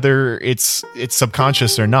people, whether it's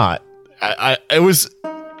subconscious or not.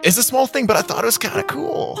 It's a small thing, but I thought it was kind of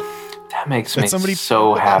cool. That makes me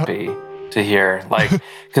so happy to hear. Like,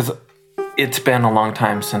 because it's been a long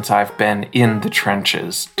time since I've been in the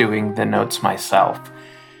trenches doing the notes myself.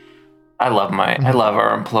 I love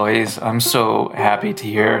our employees. I'm so happy to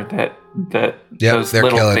hear that those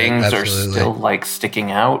little things are still, like,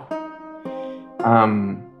 sticking out.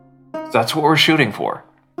 That's what we're shooting for.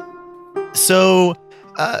 So,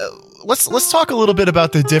 let's talk a little bit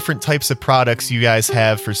about the different types of products you guys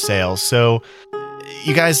have for sale. So,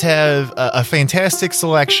 you guys have a fantastic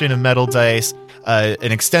selection of metal dice,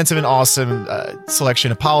 an extensive and awesome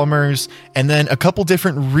selection of polymers, and then a couple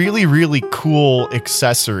different really, really cool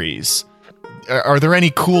accessories. Are there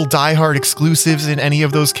any cool Die Hard exclusives in any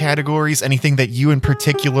of those categories? Anything that you in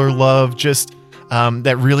particular love, just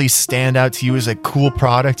that really stand out to you as a cool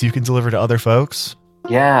product you can deliver to other folks?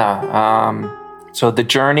 Yeah. So the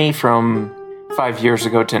journey from 5 years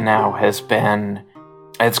ago to now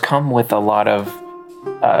it's come with a lot of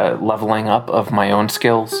leveling up of my own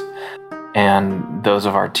skills and those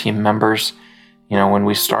of our team members. When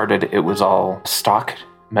we started, it was all stock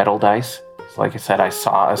metal dice. Like I said, I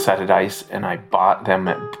saw a set of dice and I bought them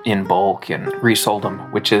in bulk and resold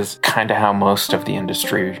them, which is kind of how most of the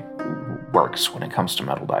industry works when it comes to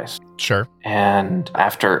metal dice. Sure. And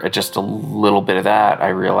after just a little bit of that, I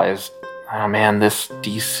realized, oh man, this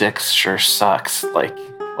D6 sure sucks. Like,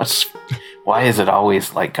 why is it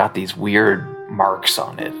always like got these weird marks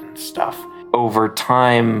on it and stuff? Over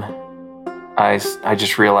time, I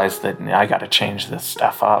just realized that I got to change this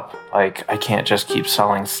stuff up. Like, I can't just keep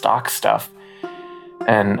selling stock stuff.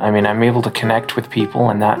 And I mean, I'm able to connect with people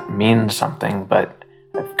and that means something, but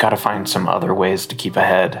I've got to find some other ways to keep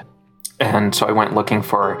ahead. And so I went looking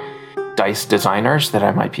for dice designers that I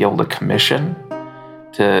might be able to commission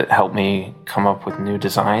to help me come up with new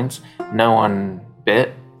designs. No one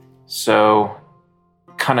bit. So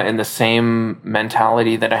kind of in the same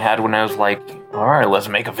mentality that I had when I was like, all right, let's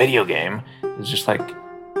make a video game. It was just like,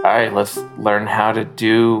 all right, let's learn how to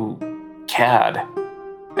do CAD.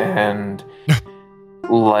 And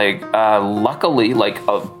luckily,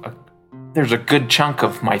 there's a good chunk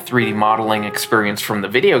of my 3D modeling experience from the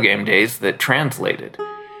video game days that translated.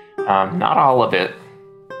 Not all of it,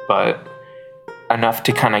 but enough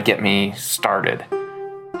to kind of get me started.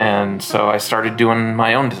 And so I started doing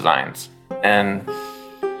my own designs. And,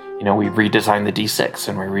 we redesigned the D6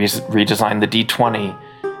 and we redesigned the D20.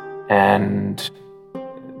 And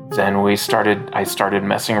then I started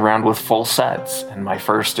messing around with full sets. And my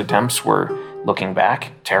first attempts were, looking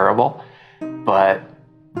back, terrible. But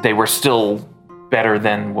they were still better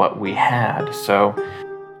than what we had. So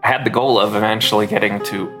I had the goal of eventually getting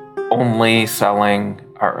to only selling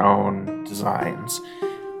our own designs.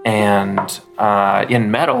 And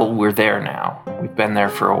in metal, we're there now. We've been there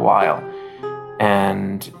for a while.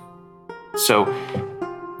 And so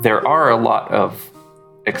there are a lot of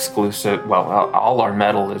exclusive, all our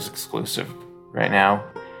metal is exclusive right now.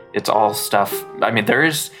 It's all stuff. I mean, there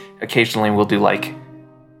is occasionally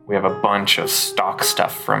we have a bunch of stock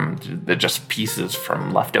stuff from the just pieces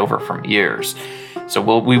from leftover from years. So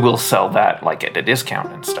we will sell that like at a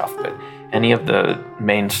discount and stuff. But any of the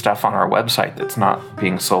main stuff on our website that's not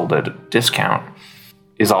being sold at a discount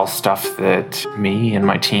is all stuff that me and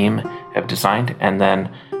my team have designed. And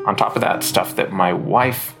then on top of that, stuff that my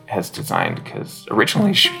wife has designed, because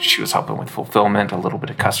originally she was helping with fulfillment, a little bit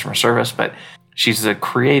of customer service, but she's a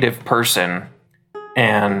creative person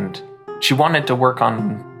and she wanted to work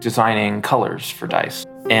on designing colors for dice.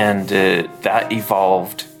 And that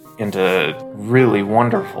evolved into really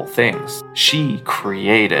wonderful things. She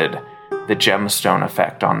created the gemstone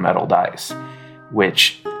effect on metal dice,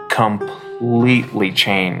 which completely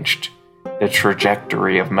changed the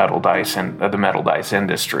trajectory of metal dice and the metal dice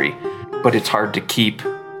industry. But it's hard to keep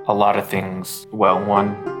a lot of things. Well,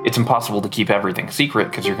 one, it's impossible to keep everything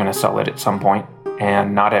secret because you're going to sell it at some point,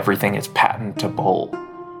 and not everything is patentable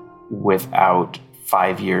without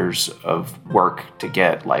 5 years of work to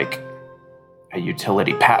get like a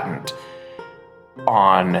utility patent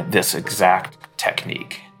on this exact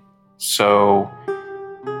technique. So,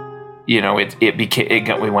 you know,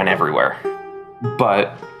 we went everywhere,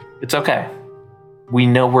 but it's okay. We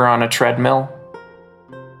know we're on a treadmill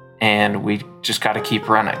and we just got to keep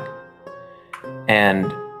running.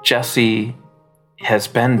 And Jesse has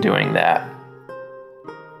been doing that.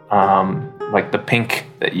 Like the pink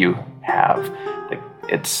that you have, like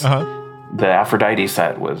it's the Aphrodite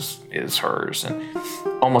set is hers, and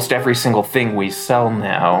almost every single thing we sell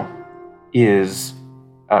now is,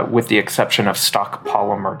 with the exception of stock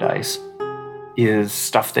polymer dice, is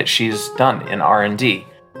stuff that she's done in R&D.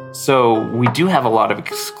 So we do have a lot of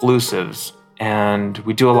exclusives, and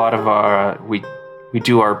we do a lot of our we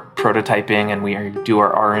do our prototyping and we do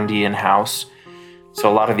our R&D in-house.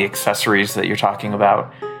 So a lot of the accessories that you're talking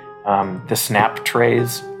about, the snap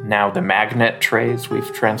trays, now the magnet trays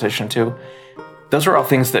we've transitioned to, those are all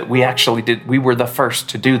things that we actually did. We were the first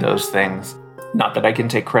to do those things. Not that I can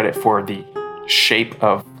take credit for the shape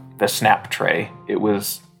of the snap tray. It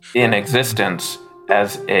was in existence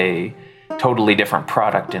as a totally different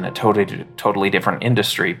product in a totally different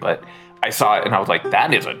industry, but I saw it and I was like,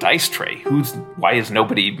 that is a dice tray. Why is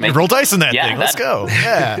nobody making... Roll dice in that thing. Let's go.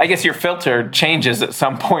 Yeah. I guess your filter changes at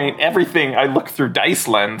some point. Everything, I look through Dice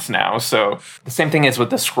Lens now. So the same thing is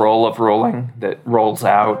with the scroll of rolling that rolls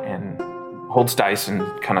out and holds dice and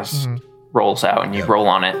kind of rolls out and you roll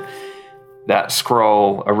on it. That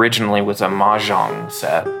scroll originally was a Mahjong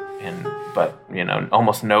set, but you know,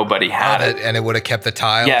 almost nobody had it. And it would have kept the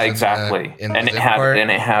tiles. Yeah, exactly. And it had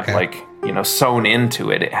okay. Like, you know, sewn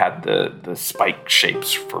into it. It had the spike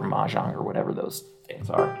shapes for Mahjong or whatever those things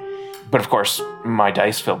are. But of course, my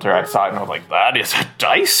dice filter, I saw it and I was like, that is a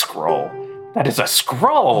dice scroll. That is a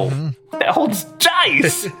scroll that holds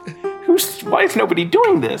dice. Why is nobody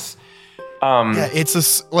doing this? Yeah, it's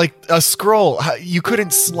a scroll. You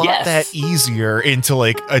couldn't slot that easier into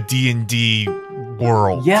like a D&D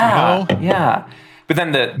world. Yeah, you know? Yeah. But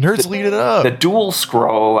then nerds lead it up. The dual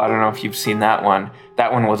scroll, I don't know if you've seen that one.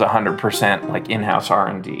 That one was 100% like in-house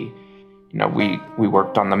R&D. You know, we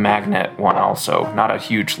worked on the magnet one also. Not a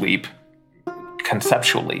huge leap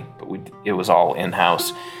conceptually, but it was all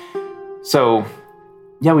in-house. So,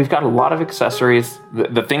 yeah, we've got a lot of accessories.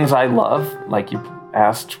 The things I love, like you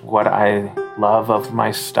asked what I love of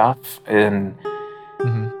my stuff, and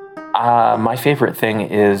my favorite thing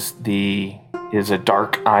is a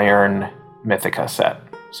dark iron Mythica set.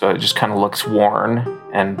 So it just kind of looks worn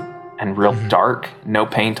and real dark, no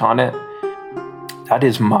paint on it. That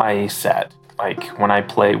is my set. Like when I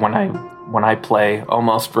play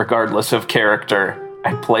almost regardless of character,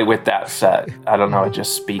 I play with that set. I don't know, it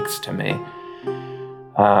just speaks to me.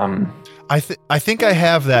 I think I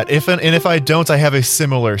have that. If I don't, I have a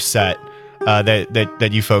similar set that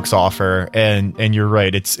you folks offer, and you're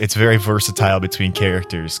right. It's very versatile between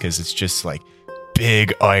characters because it's just like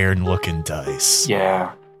big iron looking dice.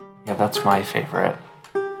 Yeah, that's my favorite.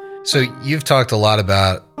 So you've talked a lot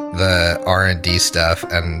about the R&D stuff,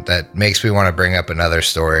 and that makes me want to bring up another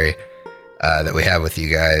story that we have with you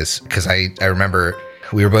guys, because I remember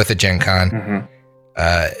we were both at Gen Con,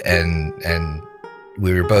 and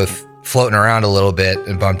we were both floating around a little bit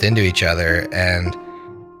and bumped into each other, and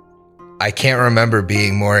I can't remember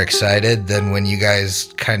being more excited than when you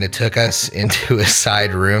guys kind of took us into a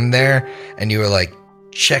side room there and you were like,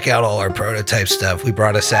 check out all our prototype stuff. We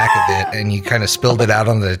brought a sack of it, and you kind of spilled it out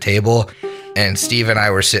on the table, and Steve and I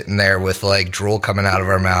were sitting there with like drool coming out of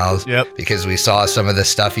our mouths because we saw some of the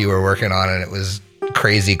stuff you were working on, and it was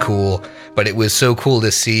crazy cool. But it was so cool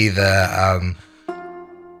to see the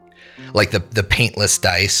like the paintless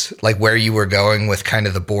dice, like where you were going with kind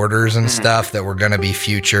of the borders and stuff that were going to be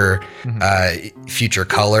future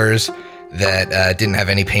colors that didn't have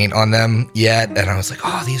any paint on them yet. And I was like,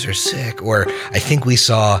 oh, these are sick. Or I think we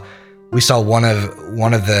saw we saw one of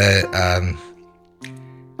the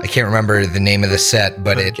I can't remember the name of the set,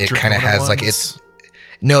 but it kind of has like it's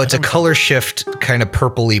a color shift, kind of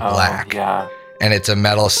purpley black. Yeah. And it's a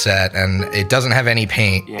metal set, and it doesn't have any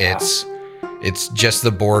paint. Yeah. It's just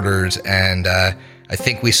the borders, and I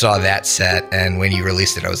think we saw that set. And when you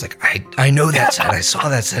released it, I was like, I know that set. I saw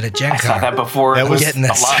that set at Gen Con. I saw that before. That it was getting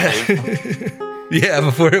that alive. Yeah,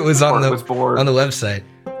 before it was on the board. on the website.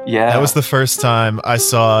 Yeah. That was the first time I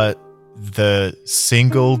saw the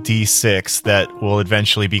single D6 that will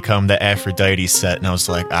eventually become the Aphrodite set, and I was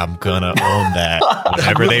like, I'm gonna own that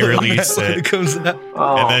whenever they release When it. it comes out.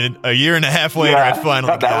 Oh, And then a year and a half later, I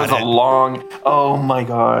finally that got was it. a long. Oh my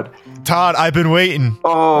god. Todd, I've been waiting.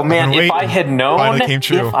 Oh man, been if I waiting. had known, Finally came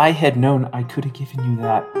true. if I had known, I could have given you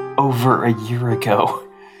that over a year ago.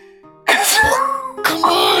 Come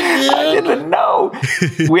on, man. I didn't know.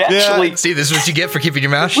 We actually See, this is what you get for keeping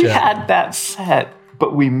your mouth we shut. had that set,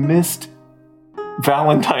 but we missed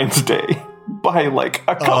Valentine's Day by like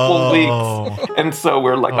a couple weeks, and so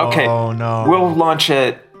we're like, okay, Oh, no. we'll launch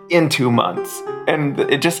it in 2 months, and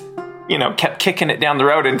it just kept kicking it down the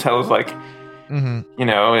road until it was like, it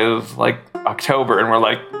was like October, and we're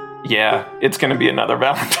like, yeah, it's gonna be another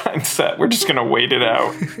Valentine's set. We're just gonna wait it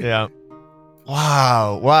out. Yeah.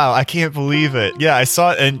 Wow. I can't believe it. Yeah, I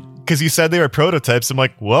saw it, and because you said they were prototypes, I'm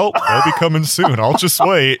like, well, they'll be coming soon. I'll just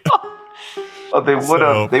wait. They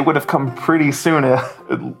would have come pretty soon,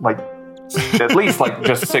 like at least like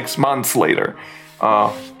just 6 months later.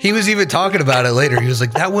 He was even talking about it later. He was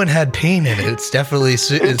like, that one had paint in it. It's definitely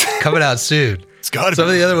it's coming out soon. It's gotta Some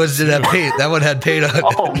be. of the other ones didn't have paint. That one had paint on it.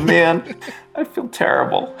 Oh man, I feel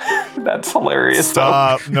terrible. That's hilarious.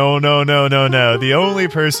 Stop. No. The only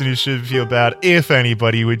person who should feel bad, if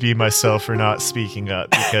anybody, would be myself for not speaking up,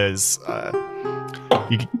 because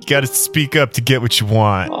you got to speak up to get what you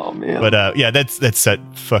want. Oh man, But yeah, that's set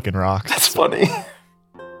fucking rocks. that's funny.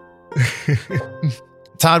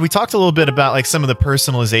 Todd, we talked a little bit about like some of the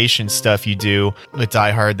personalization stuff you do with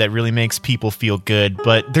Die Hard that really makes people feel good,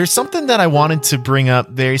 but there's something that I wanted to bring up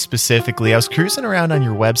very specifically. I was cruising around on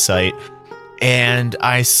your website and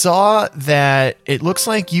I saw that it looks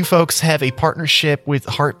like you folks have a partnership with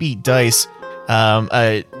Heartbeat Dice,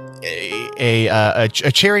 a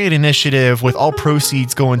charity initiative with all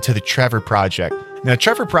proceeds going to the Trevor Project. Now,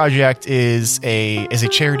 Trevor Project is a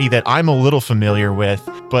charity that I'm a little familiar with,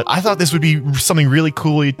 but I thought this would be something really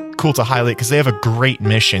cool to highlight because they have a great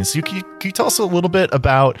mission. So can you tell us a little bit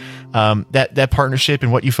about that partnership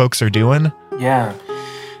and what you folks are doing? Yeah,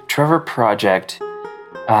 Trevor Project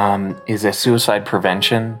is a suicide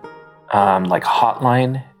prevention like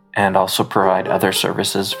hotline, and also provide other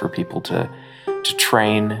services for people to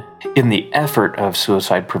train in the effort of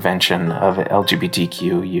suicide prevention of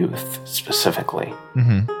LGBTQ youth specifically.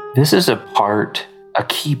 Mm-hmm. This is a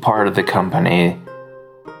key part of the company,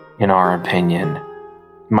 in our opinion.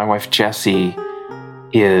 My wife Jessie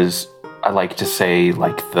is, I like to say,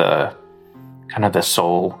 like the kind of the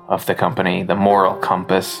soul of the company, the moral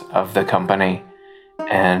compass of the company,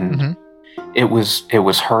 and it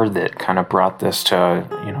was her that kind of brought this to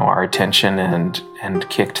our attention and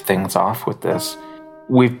kicked things off with this.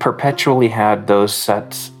 We've perpetually had those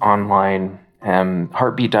sets online.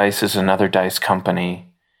 Heartbeat Dice is another dice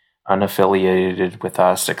company, unaffiliated with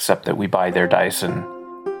us, except that we buy their dice, and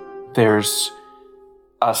there's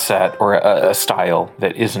a set or a style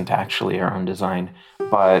that isn't actually our own design,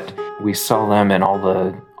 but we sell them, and all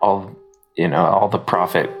the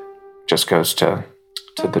profit just goes to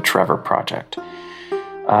the Trevor Project.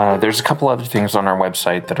 There's a couple other things on our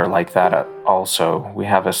website that are like that also. We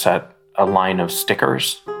have a line of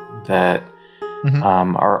stickers that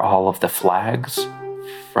are all of the flags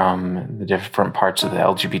from the different parts of the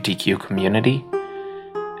LGBTQ community.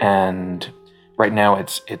 And right now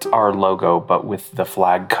it's our logo, but with the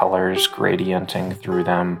flag colors gradienting through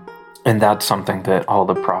them. And that's something that all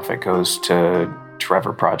the profit goes to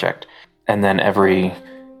Trevor Project. And then every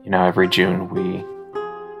June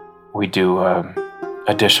we do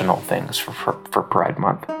additional things for Pride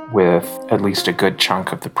Month, with at least a good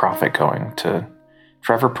chunk of the profit going to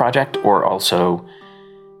Trevor Project, or also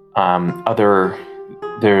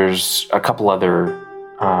there's a couple other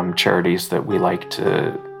charities that we like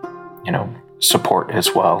to support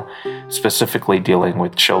as well, specifically dealing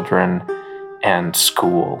with children and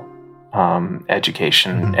school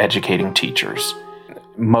education, educating teachers.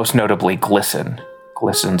 Most notably GLSEN.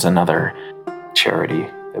 GLSEN's another charity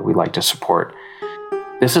that we like to support.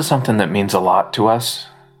 This is something that means a lot to us.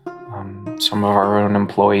 Some of our own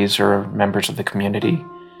employees are members of the community.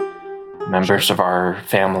 Members of our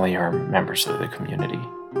family are members of the community.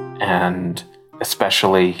 And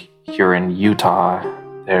especially here in Utah,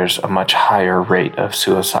 there's a much higher rate of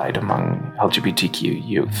suicide among LGBTQ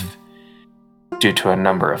youth due to a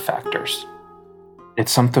number of factors.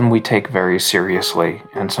 It's something we take very seriously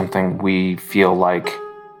and something we feel like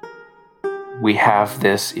we have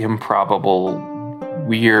this improbable,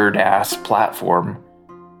 weird-ass platform.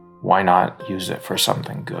 Why not use it for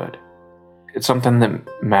something good? It's something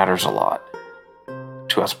that matters a lot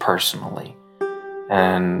to us personally.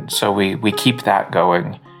 And so we keep that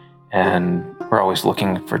going, and we're always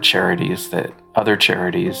looking for charities other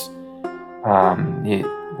charities,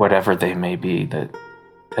 whatever they may be,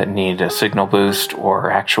 that need a signal boost or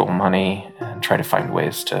actual money, and try to find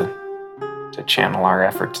ways to channel our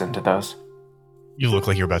efforts into those. You look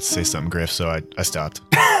like you're about to say something, Griff, so I stopped.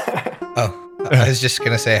 Oh, I was just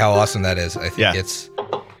going to say how awesome that is. I think it's,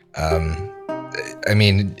 I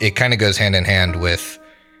mean, it kind of goes hand in hand with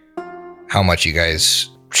how much you guys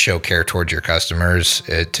show care towards your customers.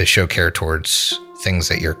 To show care towards things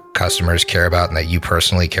that your customers care about and that you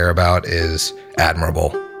personally care about is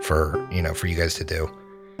admirable for you guys to do.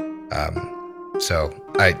 So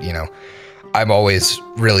I'm always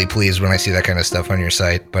really pleased when I see that kind of stuff on your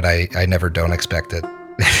site, but I never don't expect it.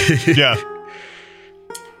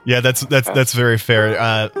 Yeah, that's very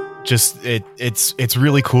fair. It's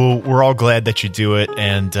really cool. We're all glad that you do it,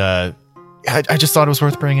 and I just thought it was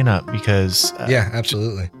worth bringing up because yeah,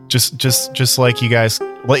 absolutely. Just like you guys,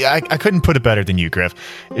 like I couldn't put it better than you, Griff.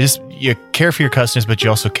 You care for your customers, but you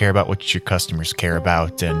also care about what your customers care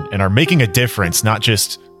about, and are making a difference, not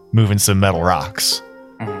just moving some metal rocks.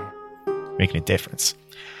 Making a difference.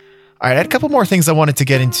 All right, I had a couple more things I wanted to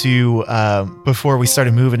get into before we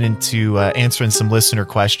started moving into answering some listener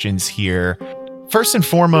questions here. First and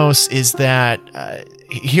foremost is that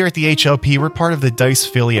here at the HLP, we're part of the DICE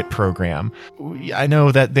affiliate program. I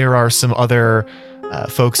know that there are some other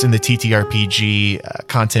folks in the TTRPG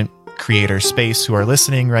content creator space who are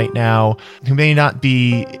listening right now who may not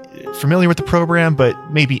be familiar with the program, but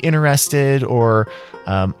may be interested, or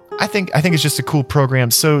I think it's just a cool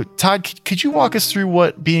program. So, Todd, could you walk us through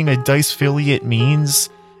what being a DICE affiliate means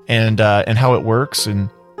and how it works, and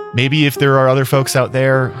maybe if there are other folks out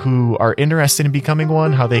there who are interested in becoming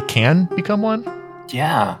one, how they can become one?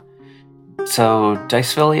 Yeah. So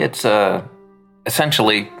DICE affiliates,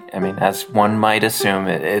 essentially, I mean, as one might assume,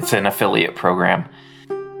 it's an affiliate program.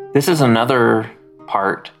 This is another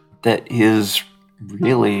part that is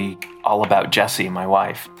really all about Jessie, my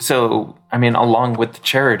wife. So, I mean, along with the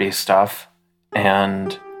charity stuff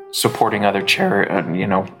and supporting other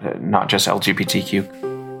not just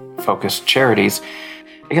LGBTQ focused charities,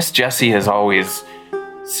 I guess Jessie has always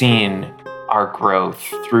seen our growth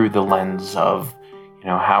through the lens of,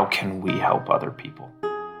 how can we help other people?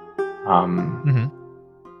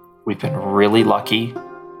 We've been really lucky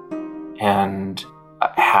and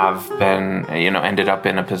have been, ended up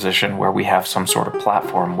in a position where we have some sort of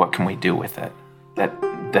platform. What can we do with it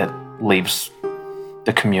that leaves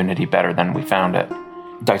the community better than we found it?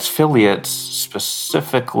 DICE Affiliates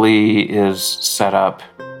specifically is set up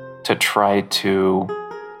to try to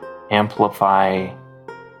amplify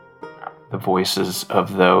the voices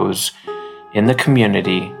of those in the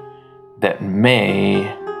community that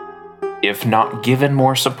may, if not given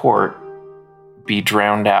more support, be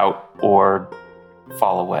drowned out or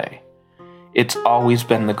fall away. It's always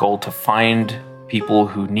been the goal to find people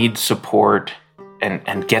who need support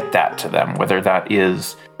and get that to them, whether that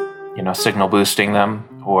is, signal boosting them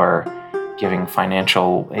or giving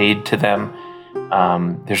financial aid to them.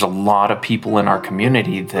 There's a lot of people in our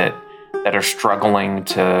community that are struggling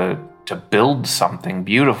to build something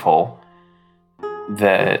beautiful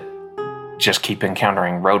that just keep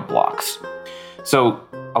encountering roadblocks. So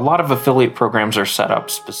a lot of affiliate programs are set up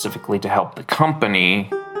specifically to help the company,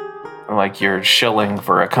 like you're shilling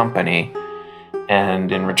for a company,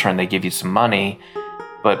 and in return they give you some money.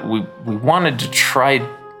 But we wanted to try,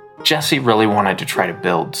 Jessie really wanted to try to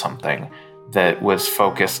build something that was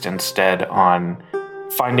focused instead on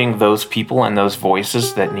finding those people and those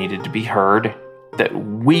voices that needed to be heard, that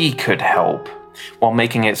we could help while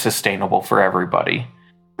making it sustainable for everybody.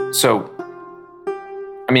 So,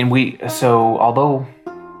 I mean, although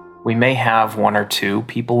we may have one or two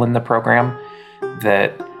people in the program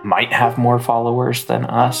that might have more followers than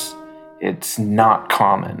us, it's not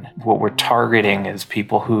common. What we're targeting is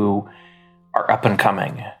people who are up and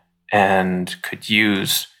coming and could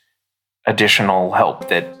use additional help,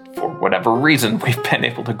 that for whatever reason we've been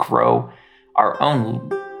able to grow our own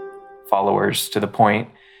followers to the point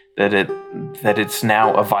that it's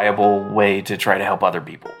now a viable way to try to help other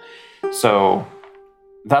people. So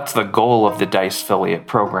that's the goal of the DICE affiliate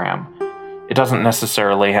program. It doesn't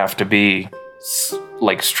necessarily have to be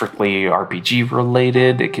like strictly RPG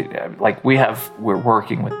related. It could, like we're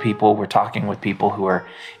working with people, we're talking with people who are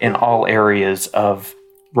in all areas of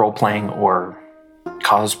role playing or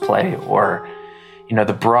cosplay or, you know,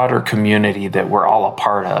 the broader community that we're all a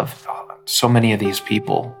part of. So many of these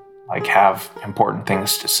people like have important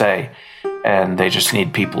things to say, and they just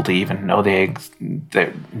need people to even know they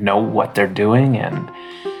know what they're doing, and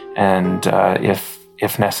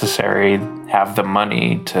if necessary, have the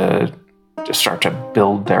money to start to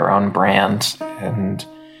build their own brands and,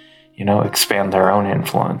 you know, expand their own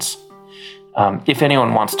influence. If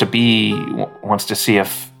anyone wants to see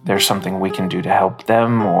if there's something we can do to help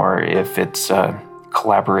them, or if it's a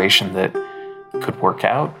collaboration that could work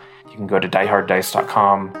out, you can go to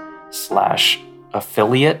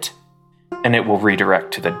dieharddice.com/affiliate, and it will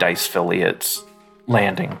redirect to the Dice Affiliates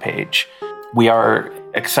landing page. We are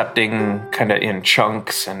accepting kind of in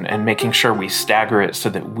chunks and making sure we stagger it so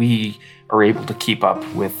that we are able to keep up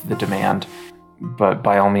with the demand. But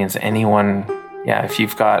by all means, anyone, if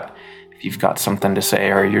you've got something to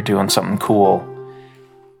say or you're doing something cool,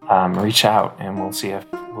 reach out and we'll see if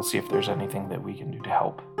there's anything that we can do to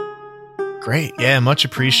help. Great. Yeah, much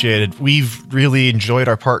appreciated. We've really enjoyed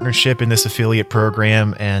our partnership in this affiliate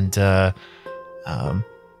program, and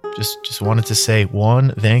just wanted to say,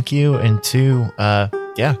 one, thank you, and two,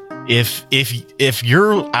 if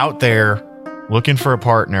you're out there looking for a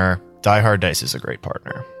partner, Die Hard Dice is a great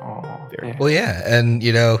partner. Well, yeah, and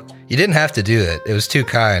you know, you didn't have to do it. It was too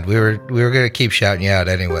kind. We were going to keep shouting you out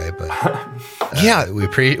anyway, but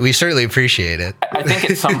we certainly appreciate it. I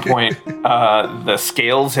think at some point the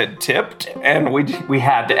scales had tipped, and we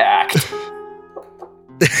had to act.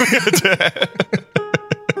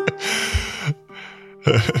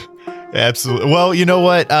 Absolutely. Well, you know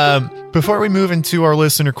what? Before we move into our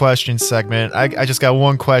listener question segment, I just got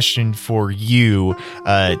one question for you,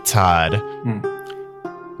 Todd.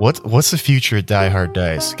 What's the future at Die Hard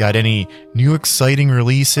Dice? Got any new exciting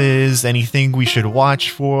releases? Anything we should watch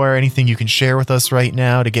for? Anything you can share with us right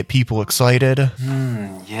now to get people excited?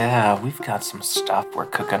 Yeah, we've got some stuff we're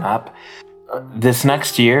cooking up. This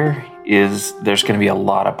next year there's going to be a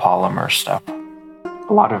lot of polymer stuff.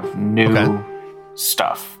 A lot of new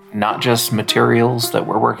stuff. Not just materials that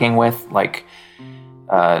we're working with, like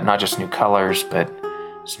not just new colors, but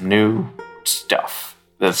some new stuff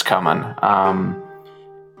that's coming.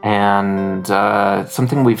 And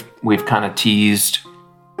something we've kind of teased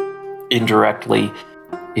indirectly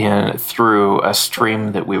through a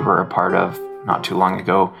stream that we were a part of not too long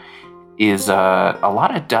ago is a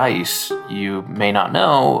lot of dice, you may not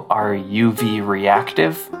know, are UV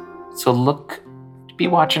reactive. So be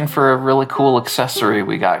watching for a really cool accessory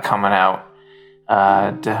we got coming out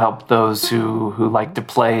to help those who like to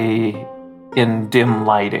play in dim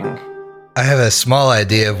lighting. I have a small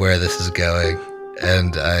idea of where this is going,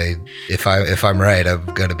 and if I'm right, I'm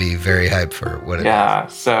going to be very hyped for what it is. Yeah,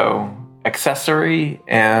 so accessory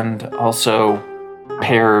and also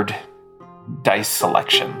paired dice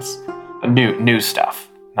selections, new stuff,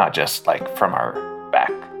 not just like from our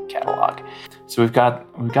back catalog. So we've got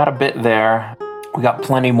a bit there. We got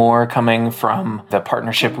plenty more coming from the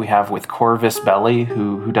partnership we have with Corvus Belli,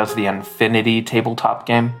 who does the Infinity tabletop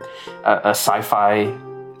game, a sci-fi,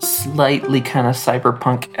 slightly kind of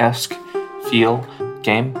cyberpunk-esque feel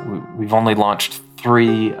game. We've only launched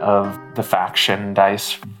 3 of the faction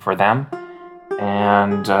dice for them,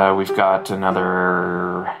 and we've got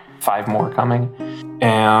another 5 more coming.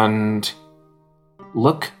 And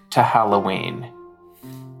look to Halloween.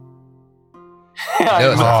 I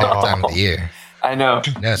know it's our favorite time of the year. I know.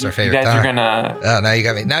 No, it's our favorite You guys time. are gonna. Oh, now you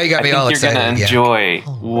got me. Now you got me all excited. You're gonna enjoy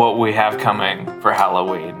what we have coming for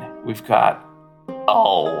Halloween. We've got a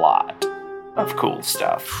lot of cool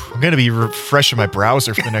stuff. I'm gonna be refreshing my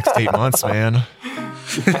browser for the next 8 months, man.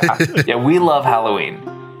 Yeah, we love Halloween,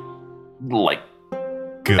 like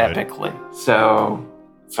Good. epically. So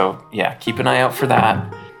yeah, keep an eye out for that.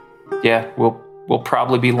 Yeah, we'll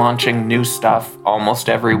probably be launching new stuff almost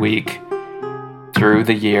every week through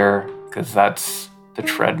the year, because that's the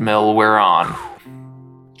treadmill we're on.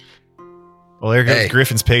 Well, there goes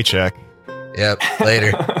Griffin's paycheck. Yep,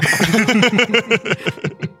 later.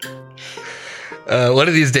 One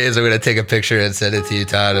of these days I'm going to take a picture and send it to you,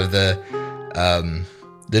 Todd, of the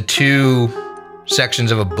 2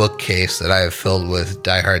 sections of a bookcase that I have filled with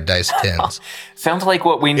Die Hard Dice tins. Sounds like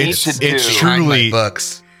what we need to do. It's truly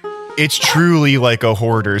books. It's truly like a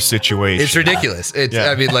hoarder situation. It's ridiculous.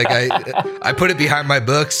 I mean, like I put it behind my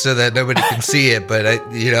books so that nobody can see it, but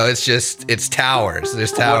it's towers.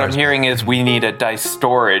 There's towers. What I'm hearing is we need a dice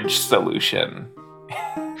storage solution.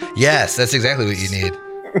 Yes, that's exactly what you need.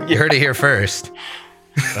 You heard it here first.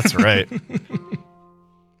 That's right.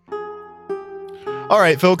 All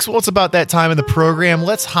right, folks. Well, it's about that time in the program.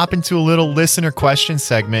 Let's hop into a little listener question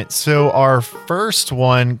segment. So our first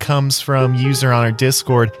one comes from user on our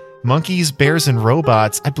Discord, Monkeys, Bears, and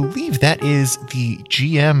Robots. I believe that is the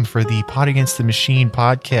GM for the Pod Against the Machine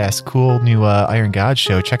podcast. Cool new Iron God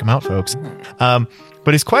show. Check them out, folks.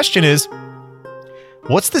 But his question is,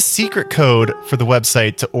 what's the secret code for the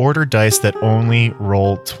website to order dice that only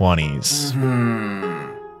roll 20s?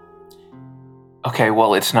 Okay,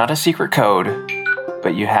 well, it's not a secret code,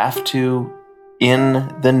 but you have to,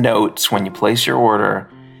 in the notes when you place your order,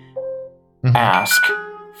 ask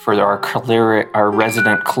for our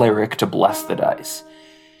resident cleric to bless the dice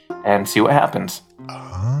and see what happens.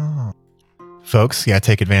 Oh. Folks, yeah,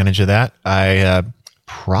 take advantage of that. I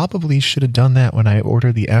probably should have done that when I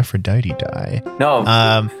ordered the Aphrodite die. No.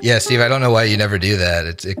 Yeah, Steve, I don't know why you never do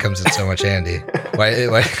that. It comes in so much handy. Why do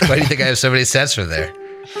you think I have so many sets from there?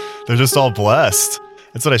 They're just all blessed.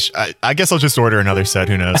 That's what I guess I'll just order another set.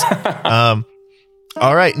 Who knows?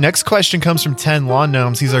 All right. Next question comes from 10 Lawn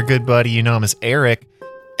Gnomes. He's our good buddy. You know him as Eric.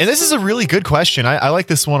 And this is a really good question. I like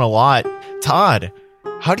this one a lot. Todd,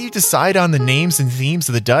 how do you decide on the names and themes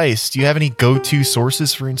of the dice? Do you have any go-to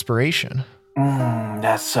sources for inspiration?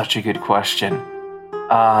 That's such a good question.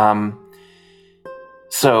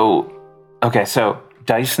 So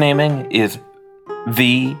dice naming is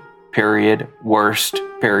the worst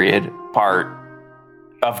part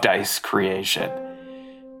of dice creation.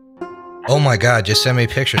 Oh my God, just send me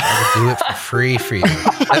pictures. I would do it for free for you.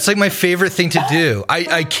 That's like my favorite thing to do.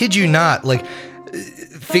 I kid you not, like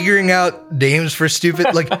figuring out names for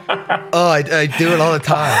stupid, like, I do it all the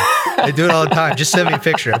time. Just send me a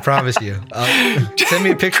picture. I promise you. Send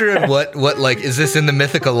me a picture of what like, is this in the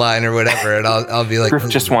mythical line or whatever? And I'll be like, Griff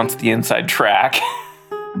just wants the inside track.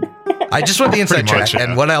 I just want the inside track. Yeah.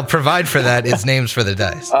 And what I'll provide for that is names for the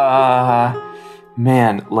dice.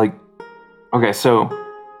 Man, like, okay, so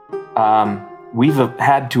we've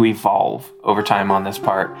had to evolve over time on this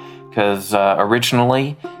part because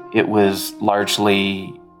originally it was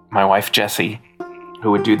largely my wife Jessie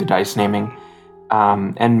who would do the dice naming,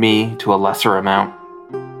 and me to a lesser amount.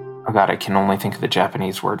 Oh God, I can only think of the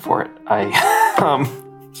Japanese word for it. I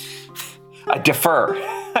defer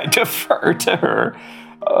to her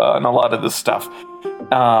on a lot of this stuff,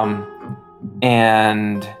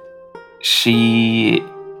 and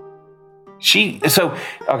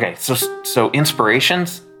so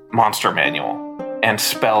inspirations, Monster Manual and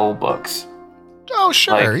spell books. Oh,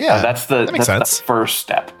 sure. Yeah. That's the first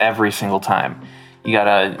step every single time. You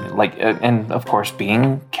gotta and of course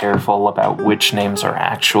being careful about which names are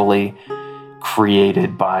actually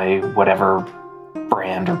created by whatever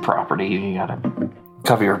brand or property. You gotta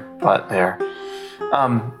cover your butt there.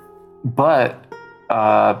 But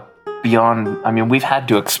beyond, we've had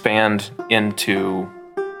to expand into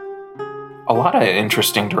a lot of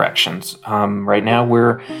interesting directions. Right now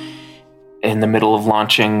we're in the middle of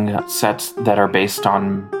launching sets that are based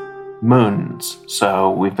on moons. So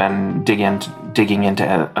we've been digging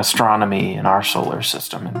into astronomy in our solar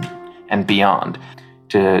system and beyond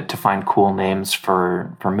to find cool names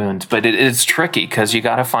for moons. But it's tricky because you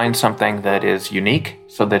got to find something that is unique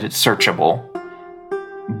so that it's searchable,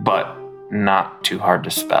 but not too hard to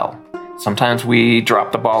spell. Sometimes we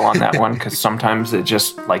drop the ball on that one because sometimes it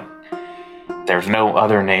just there's no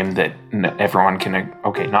other name that everyone can,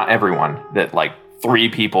 not everyone, that 3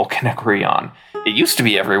 people can agree on. It used to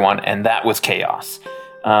be everyone, and that was chaos.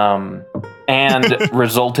 And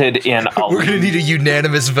resulted in we're going to need a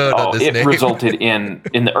unanimous vote on this name. It resulted in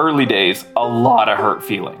the early days, a lot of hurt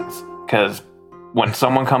feelings. Because when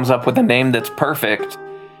someone comes up with a name that's perfect,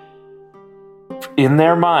 in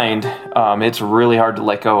their mind, it's really hard to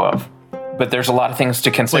let go of. But there's a lot of things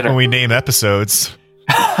to consider. It's like when we name episodes.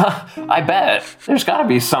 I bet there's got to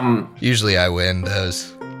be some. Usually I win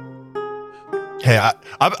those. Hey,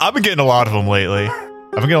 I've been getting a lot of them lately.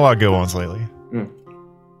 I've been getting a lot of good ones lately.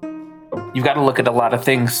 You've got to look at a lot of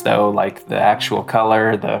things, though, like the actual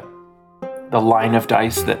color, the line of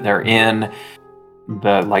dice that they're in,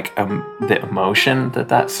 the emotion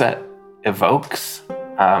that set evokes,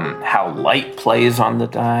 how light plays on the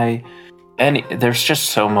die. And there's just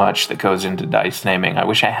so much that goes into dice naming. I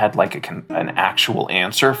wish I had an actual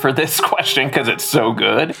answer for this question because it's so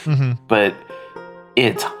good. Mm-hmm. But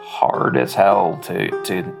it's hard as hell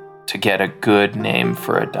to get a good name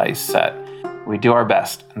for a dice set. We do our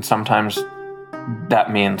best, and sometimes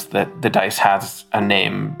that means that the dice has a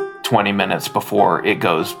name 20 minutes before it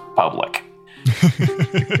goes public.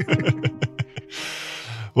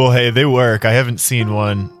 Well, hey, they work. I haven't seen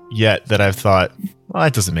one yet that I've thought, well,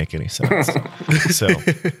 that doesn't make any sense. So,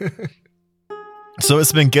 So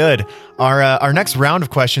it's been good. Our next round of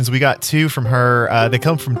questions, we got 2 from her. They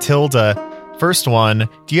come from Tilda. First one,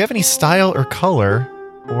 do you have any style or color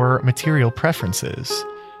or material preferences?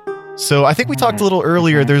 So I think we talked a little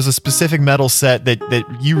earlier, there's a specific metal set that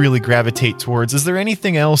you really gravitate towards. Is there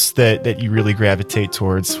anything else that you really gravitate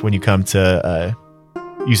towards when you come to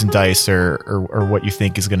using dice or what you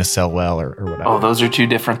think is going to sell well or whatever? Oh, those are 2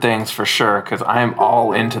 different things for sure, because I'm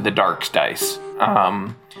all into the dark dice.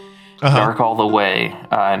 Dark all the way.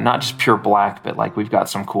 Not just pure black, but like we've got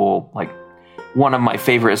some cool, like one of my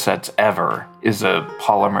favorite sets ever is a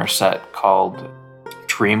polymer set called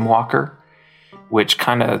Dreamwalker, which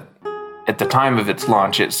kind of, at the time of its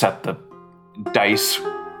launch, it set the dice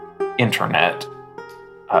internet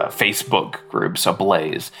Facebook groups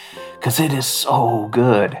ablaze because it is so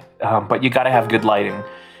good. But you got to have good lighting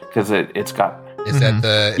because it's got. Is that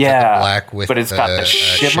the black with but it's got the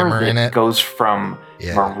shimmer in that it? Goes from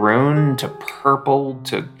maroon to purple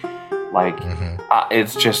to like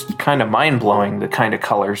it's just kind of mind-blowing the kind of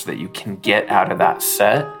colors that you can get out of that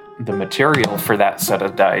set. The material for that set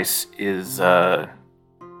of dice is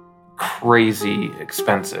crazy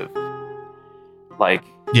expensive. Like,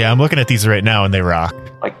 yeah, I'm looking at these right now and they rock.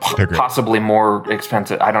 Like possibly more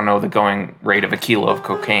expensive. I don't know the going rate of a kilo of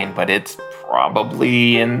cocaine, but it's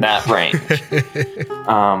probably in that range.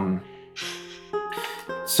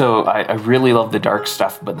 So I really love the dark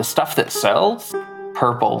stuff, but the stuff that sells,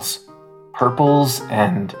 purples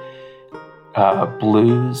and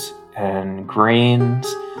blues and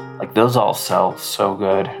greens, like those all sell so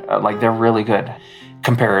good. Like they're really good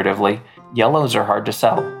comparatively. Yellows are hard to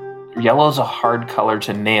sell. Yellow's a hard color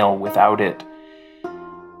to nail without it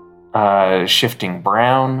shifting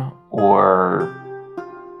brown or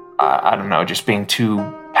I don't know, just being too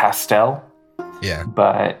pastel. Yeah.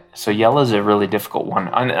 But so yellow's a really difficult one.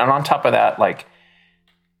 And on top of that, like,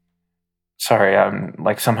 sorry, I'm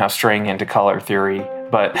like somehow straying into color theory,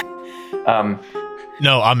 but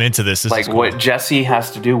no, I'm into this. This like is cool. What Jesse has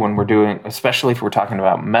to do when we're doing, especially if we're talking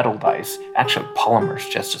about metal dice, actually polymer's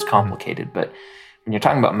just as complicated, but when you're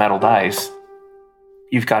talking about metal dice,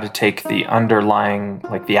 you've got to take the underlying,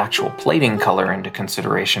 like the actual plating color into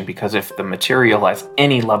consideration, because if the material has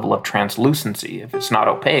any level of translucency, if it's not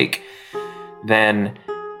opaque, then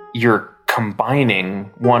you're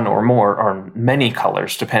combining one or more or many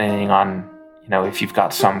colors, depending on, you know, if you've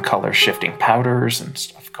got some color shifting powders and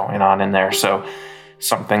stuff going on in there. So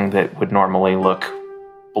something that would normally look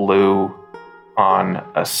blue on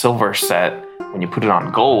a silver set, when you put it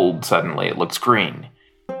on gold, suddenly it looks green.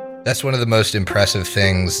 That's one of the most impressive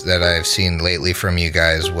things that I've seen lately from you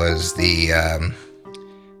guys was the,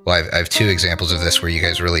 well, I have 2 examples of this where you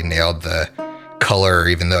guys really nailed the color,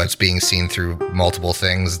 even though it's being seen through multiple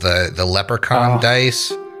things. The leprechaun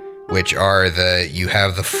dice, which are you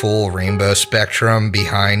have the full rainbow spectrum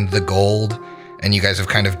behind the gold, and you guys have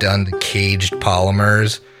kind of done the caged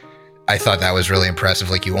polymers. I thought that was really impressive.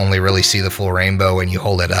 Like you only really see the full rainbow when you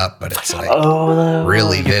hold it up, but it's like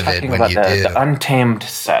really vivid when you do. The untamed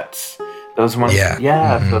sets, those ones.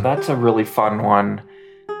 Yeah. So that's a really fun one,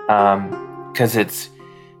 because it's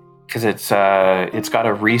got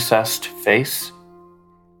a recessed face,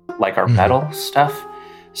 like our metal stuff.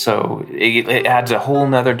 So it adds a whole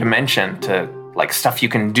nother dimension to like stuff you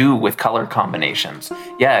can do with color combinations.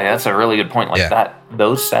 Yeah, that's a really good point. Like that,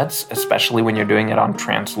 those sets, especially when you're doing it on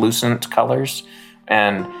translucent colors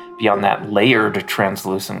and beyond that layered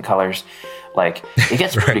translucent colors, like it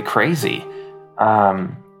gets pretty crazy.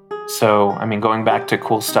 So, I mean, going back to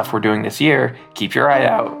cool stuff we're doing this year, keep your eye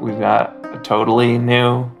out. We've got a totally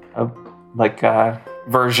new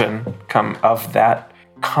version of that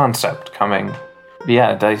concept coming. But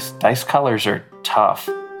yeah, dice colors are tough.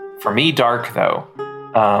 For me, dark though.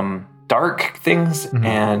 Dark things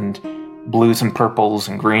and blues and purples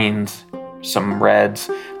and greens, some reds,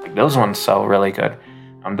 like those ones sell really good.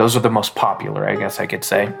 Those are the most popular, I guess I could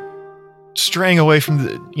say. Straying away from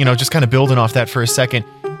the, just kind of building off that for a second.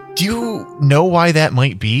 Do you know why that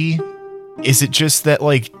might be? Is it just that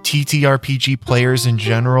like TTRPG players in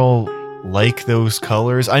general like those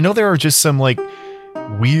colors? I know there are just some like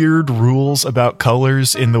weird rules about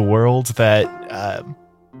colors in the world that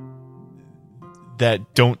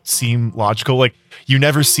don't seem logical. Like you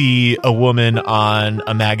never see a woman on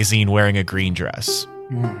a magazine wearing a green dress.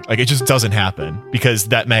 Like it just doesn't happen because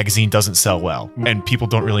that magazine doesn't sell well and people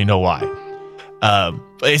don't really know why.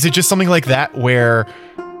 Is it just something like that where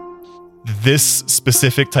this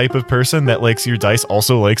specific type of person that likes your dice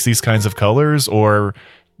also likes these kinds of colors? Or,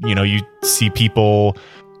 you see people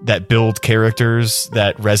that build characters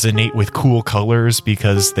that resonate with cool colors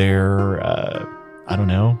because they're, I don't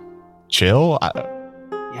know, chill?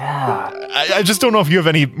 Yeah. I just don't know if you have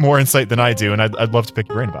any more insight than I do, and I'd love to pick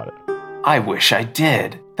your brain about it. I wish I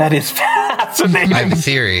did. That is fascinating. I have a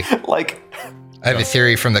theory. Like, I have a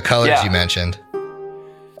theory from the colors Yeah. you mentioned.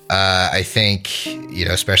 I think,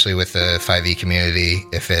 especially with the 5e community,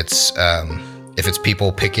 if it's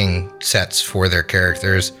people picking sets for their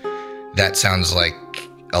characters, that sounds like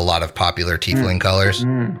a lot of popular tiefling colors,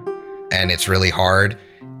 and it's really hard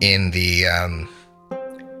in the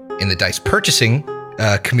dice purchasing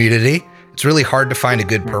community. It's really hard to find a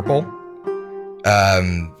good purple.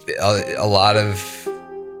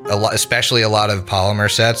 Especially a lot of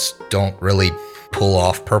polymer sets don't really pull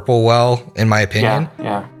off purple well, in my opinion.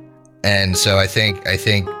 yeah. And so I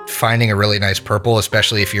think finding a really nice purple,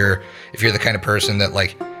 especially if you're the kind of person that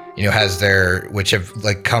has which have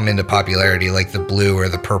come into popularity, like the blue or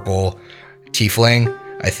the purple tiefling,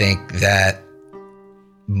 I think that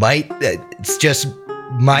it's just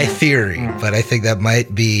my theory, but I think that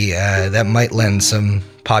might lend some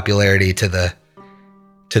popularity to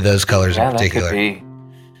those colors in particular. That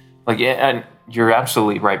could be. And you're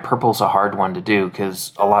absolutely right. Purple's a hard one to do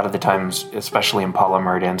because a lot of the times, especially in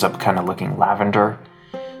polymer, it ends up kind of looking lavender.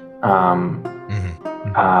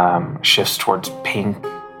 Shifts towards pink,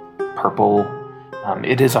 purple.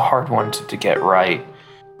 It is a hard one to get right.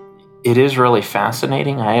 It is really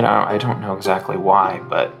fascinating. I don't know exactly why,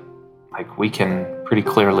 but we can pretty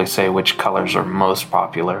clearly say which colors are most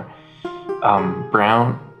popular.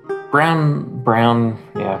 Brown,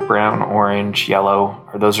 orange, yellow.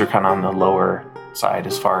 Those are kind of on the lower side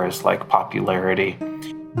as far as popularity.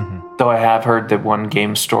 Though I have heard that one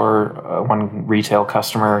retail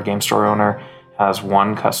customer, a game store owner, has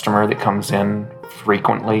one customer that comes in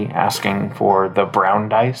frequently asking for the brown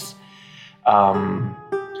dice.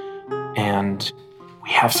 And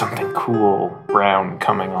we have something cool brown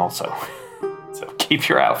coming also. So keep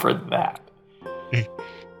your eye out for that.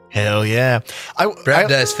 Hell yeah. Brown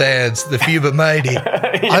dice fans, the few but mighty.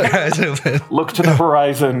 Look to the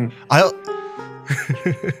horizon. I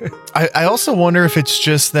also wonder if it's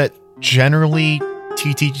just that generally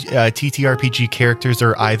TTRPG characters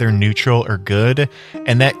are either neutral or good,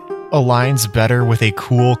 and that aligns better with a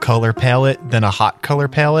cool color palette than a hot color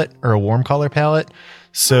palette or a warm color palette.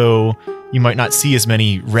 So you might not see as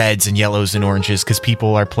many reds and yellows and oranges because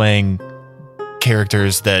people are playing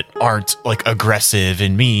characters that aren't aggressive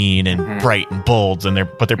and mean and bright and bold, and they're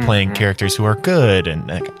playing characters who are good.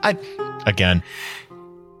 And I don't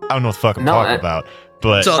know what the fuck I'm talking about,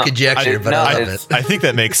 but it's all conjecture. I think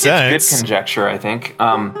that makes sense. It's good conjecture. I think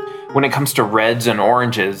when it comes to reds and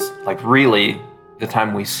oranges, really the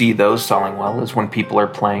time we see those selling well is when people are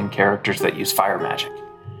playing characters that use fire magic.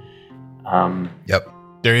 Yep.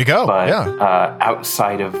 There you go. But yeah.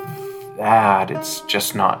 Outside of that, it's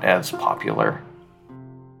just not as popular.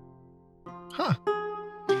 Huh.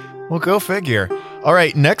 Well, go figure. All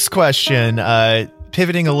right, next question.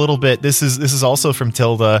 Pivoting a little bit. This is also from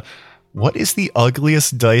Tilda. What is the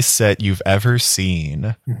ugliest dice set you've ever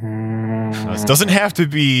seen? This doesn't have to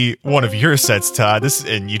be one of your sets, Todd.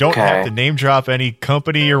 And you don't have to name drop any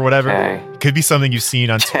company or whatever. It could be something you've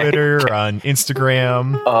seen on Twitter or on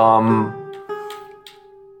Instagram.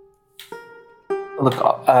 Look,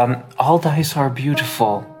 all dice are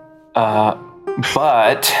beautiful,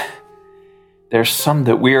 but there's some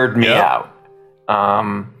that weird me out.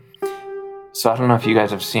 So I don't know if you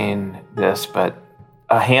guys have seen this, but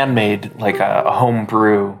a handmade, a home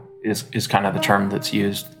brew is kind of the term that's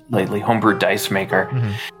used lately. Homebrew dice maker,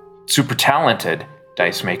 super talented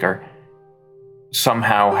dice maker,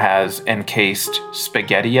 somehow has encased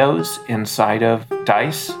SpaghettiOs inside of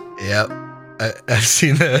dice. Yep. I've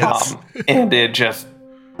seen that. And it just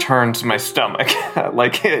turns my stomach.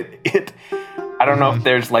 I don't know if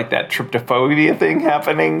there's that tryptophobia thing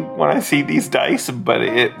happening when I see these dice, but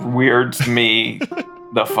it weirds me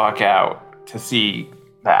the fuck out to see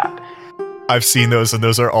that. I've seen those, and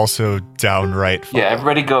those are also downright fun. Yeah,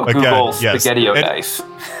 everybody go Google SpaghettiO dice.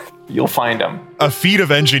 You'll find them. A feat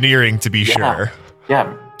of engineering, to be sure.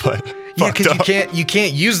 Yeah. But because you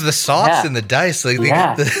can't use the sauce in the dice. They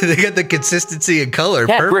get the consistency and color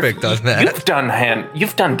perfect on that.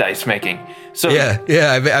 You've done dice making. So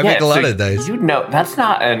I make a lot of dice. That's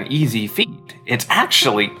not an easy feat. It's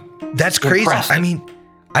actually that's crazy. Impressive. I mean,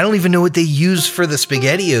 I don't even know what they use for the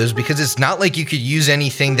SpaghettiOs because it's not like you could use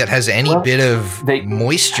anything that has any bit of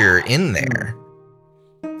moisture in there.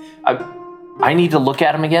 I need to look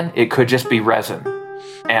at them again. It could just be resin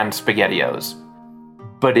and SpaghettiOs.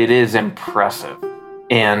 But it is impressive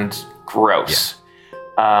and gross.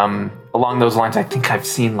 Yeah. Along those lines, I think I've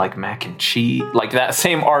seen mac and cheese. That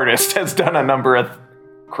same artist has done a number of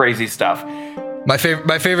crazy stuff. My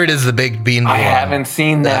favorite is the baked bean. I haven't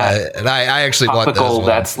seen that. And I actually want those Topical, ones.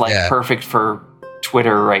 that's like perfect for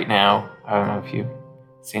Twitter right now. I don't know if you've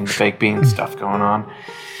seen the baked bean stuff going on,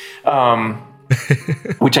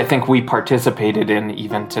 which I think we participated in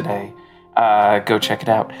even today. Go check it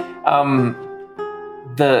out.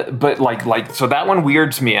 So that one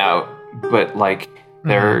weirds me out, but like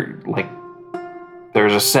there's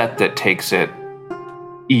a set that takes it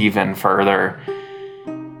even further.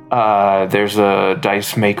 There's a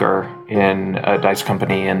dice maker in a dice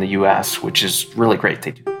company in the US, which is really great.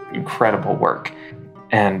 They do incredible work.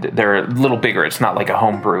 And they're a little bigger. It's not like a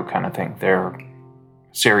homebrew kind of thing. They're a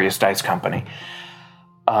serious dice company.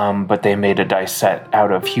 But they made a dice set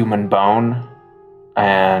out of human bone,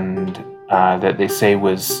 and that they say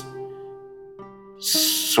was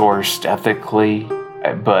sourced ethically.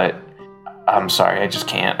 But I'm sorry, I just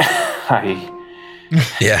can't.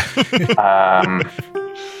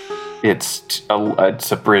 It's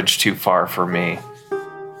a bridge too far for me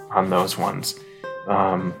on those ones.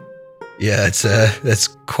 That's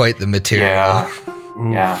quite the material.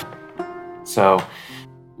 Yeah. So,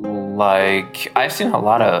 like, I've seen a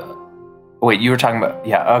lot of. Wait, you were talking about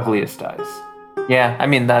ugliest dice. Yeah, I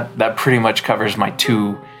mean that pretty much covers my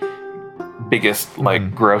two biggest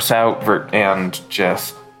gross out and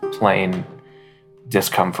just plain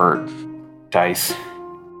discomfort dice.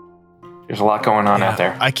 There's a lot going on out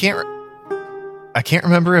there. I can't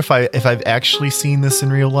remember if I've actually seen this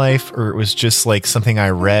in real life, or it was just like something I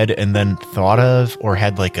read and then thought of, or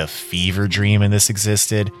had like a fever dream and this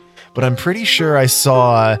existed. But I'm pretty sure I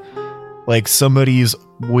saw like somebody's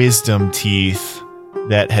wisdom teeth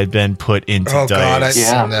that had been put into dice. God, I've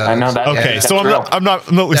seen those. I know that. Okay, so I'm not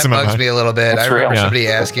losing my mind. That bugs me a little bit. That's I remember real. somebody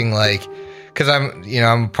asking, like, because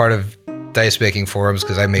I'm part of dice making forums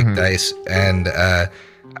because I make dice, and I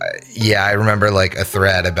remember like a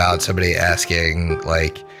thread about somebody asking,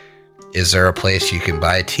 like, is there a place you can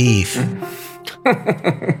buy teeth?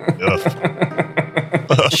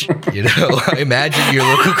 I imagine your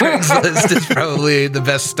local Craigslist is probably the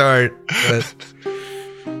best start. But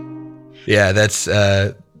yeah, that's.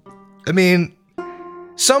 I mean,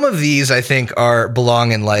 some of these I think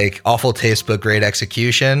belong in like awful taste but great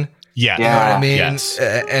execution. Yeah, You know what I mean? Yes.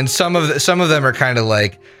 And some of them are kind of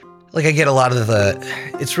like I get a lot of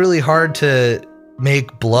it's really hard to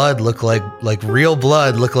make blood look like real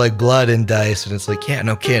blood look like blood in dice, and it's like, yeah,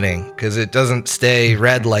 no kidding, because it doesn't stay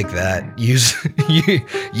red like that. Use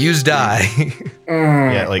dye.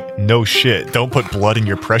 Yeah, like no shit. Don't put blood in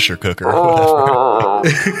your pressure cooker. Oh,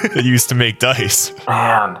 They used to make dice.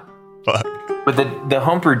 man. Fuck. But the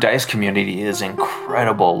homebrew dice community is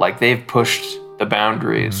incredible. Like, they've pushed the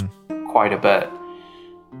boundaries quite a bit.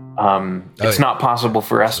 It's not possible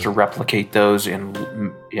for us to replicate those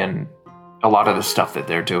in a lot of the stuff that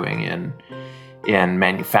they're doing in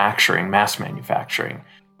manufacturing, mass manufacturing.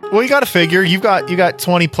 Well, you got to figure you got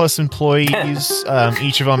 20 plus employees.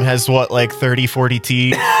 Each of them has like 30, 40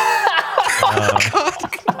 teeth.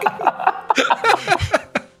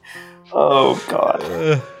 Oh God.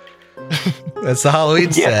 That's the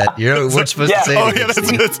Halloween set. We're supposed to say. Oh yeah, that's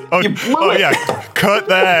You blew it. yeah. Cut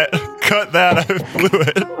that. I blew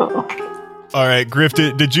it. All right, Griff,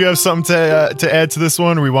 did you have something to add to this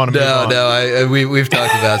one, or we want to move on? No. We've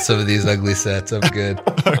talked about some of these ugly sets. I'm good.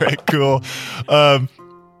 All right, cool.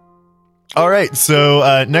 All right,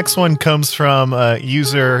 so next one comes from a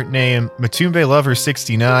user named Matumbe Lover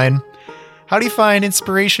 69. How do you find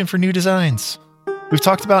inspiration for new designs? We've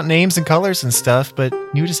talked about names and colors and stuff, but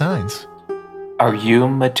new designs. Are you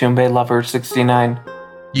Matumbe Lover 69?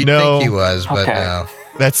 You'd No. think he was, but Okay. no.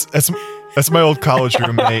 That's my old college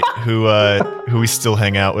roommate who we still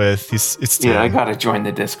hang out with. It's Tim. Yeah, I gotta join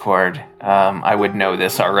the Discord. I would know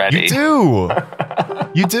this already.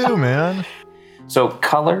 You do, man. So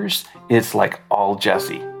colors is like all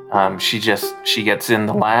Jessie. She gets in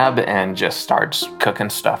the lab and just starts cooking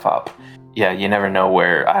stuff up. Yeah, you never know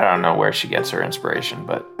I don't know where she gets her inspiration,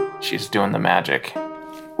 but she's doing the magic.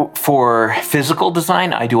 For physical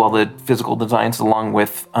design, I do all the physical designs along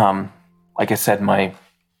with, like I said,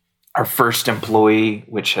 our first employee,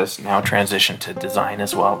 which has now transitioned to design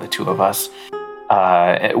as well, the two of us,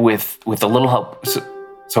 with a little help.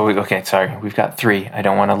 Sorry, we've got three. I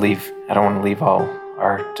don't want to leave all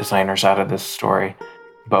our designers out of this story,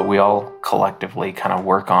 but we all collectively kind of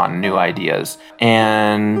work on new ideas.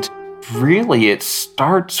 And really, it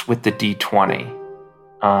starts with the D20.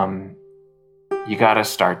 You got to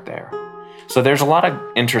start there. So there's a lot of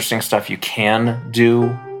interesting stuff you can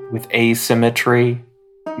do with asymmetry,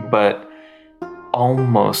 but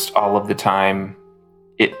almost all of the time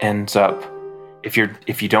it ends up, if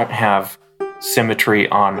you don't have symmetry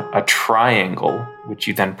on a triangle, which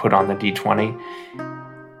you then put on the D20,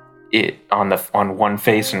 on one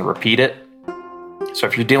face and repeat it. So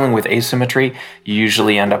if you're dealing with asymmetry, you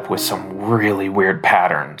usually end up with some really weird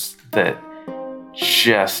patterns that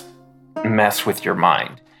just mess with your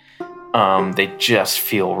mind. They just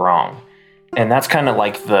feel wrong. And that's kind of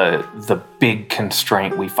like the big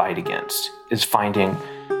constraint we fight against, is finding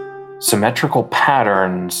symmetrical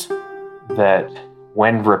patterns that,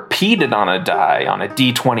 when repeated on a die, on a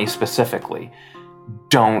D20 specifically,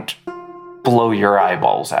 don't blow your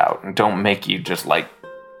eyeballs out and don't make you just like,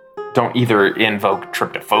 don't either invoke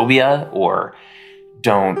tryptophobia or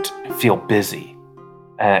don't feel busy.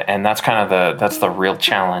 And that's kind of that's the real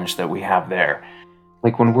challenge that we have there.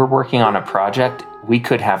 Like when we're working on a project, we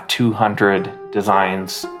could have 200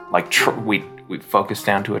 designs. Like we focus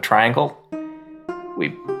down to a triangle.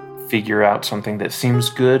 We figure out something that seems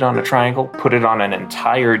good on a triangle, put it on an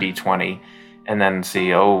entire D20, and then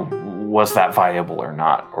see, was that viable or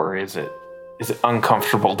not? Or is it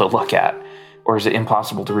uncomfortable to look at? Or is it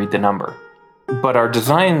impossible to read the number? But our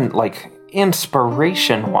design, like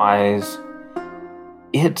inspiration-wise,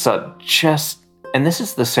 it's and this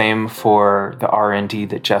is the same for the R&D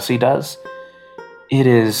that Jesse does. It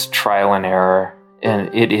is trial and error,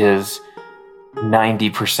 and it is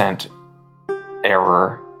 90%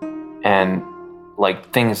 error, and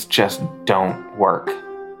like things just don't work.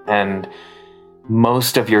 And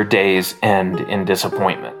most of your days end in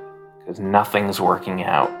disappointment because nothing's working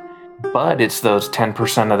out. But it's those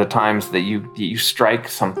 10% of the times that you strike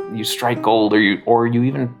gold, or you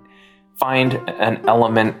even find an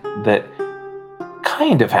element that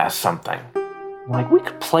kind of has something. Like, we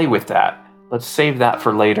could play with that. Let's save that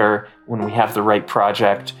for later when we have the right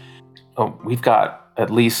project. Oh, we've got at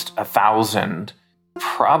least 1,000,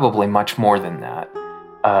 probably much more than that,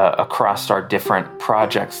 across our different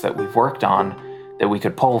projects that we've worked on that we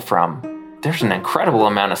could pull from. There's an incredible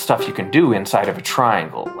amount of stuff you can do inside of a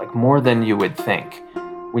triangle, like more than you would think.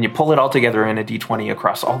 When you pull it all together in a D20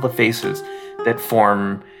 across all the faces that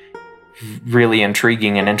form really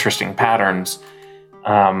intriguing and interesting patterns,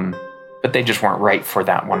 but they just weren't right for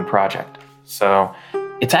that one project. So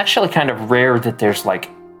it's actually kind of rare that there's like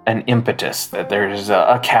an impetus, that there's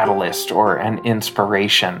a catalyst or an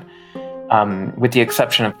inspiration, with the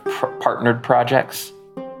exception of partnered projects,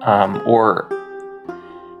 or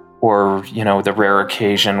the rare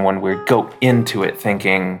occasion when we go into it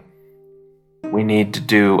thinking we need to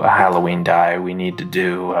do a Halloween die, we need to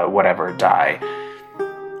do whatever die.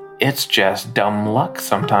 It's just dumb luck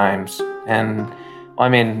sometimes, and I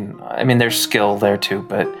mean there's skill there too,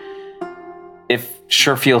 but it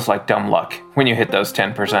sure feels like dumb luck when you hit those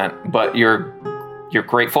 10%. But you're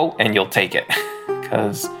grateful and you'll take it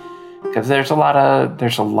because there's a lot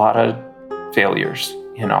of failures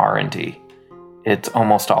in R&D. It's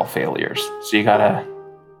almost all failures. So you gotta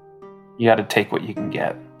take what you can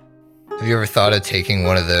get. Have you ever thought of taking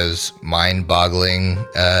one of those mind-boggling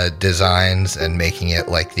designs and making it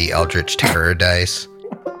like the Eldritch Terror dice,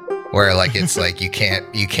 where like it's like you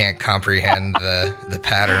can't comprehend the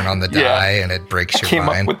pattern on the die and it breaks your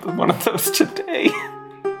mind? I came up with one of those today,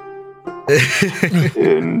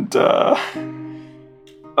 and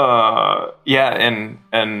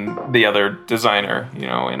and the other designer,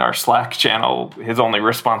 in our Slack channel, his only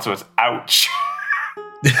response was "ouch."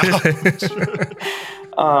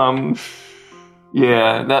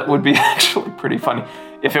 Yeah, that would be actually pretty funny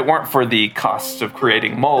if it weren't for the costs of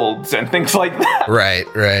creating molds and things like that. Right.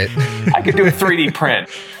 I could do a 3D print.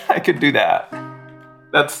 I could do that.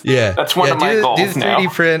 That's one of my goals. Do the 3D now.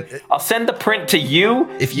 print. I'll send the print to you.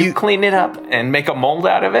 If you clean it up and make a mold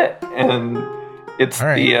out of it, and it's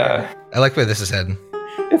I like where this is heading.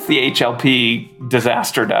 It's the HLP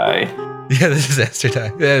disaster die. Yeah, the disaster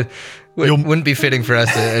die. Yeah, wouldn't be fitting for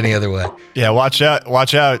us any other way. Yeah, watch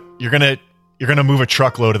out! You're gonna move a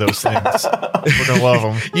truckload of those things. We're gonna love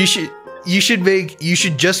them. You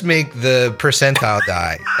should just make the percentile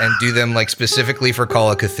die and do them like specifically for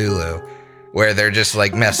Call of Cthulhu, where they're just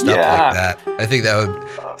like messed up like that. I think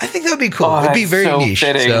that would be cool. It'd be very niche.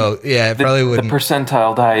 Fitting. So yeah, it probably wouldn't. The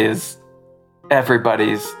percentile die is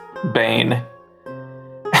everybody's bane.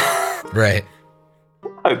 Right.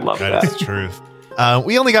 I love that. That is the truth.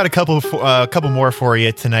 We only got a couple more for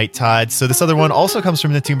you tonight, Todd. So this other one also comes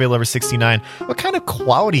from the Tomb Bay Lover 69. What kind of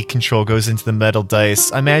quality control goes into the metal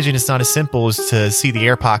dice? I imagine it's not as simple as to see the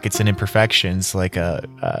air pockets and imperfections like a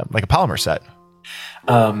polymer set.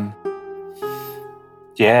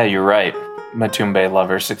 Yeah, you're right. Tomb Bay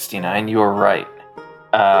Lover 69. You're right.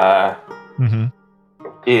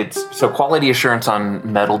 It's so quality assurance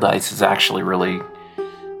on metal dice is actually really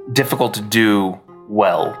difficult to do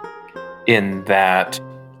well. in that,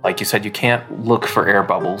 like you said, you can't look for air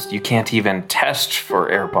bubbles. You can't even test for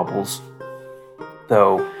air bubbles.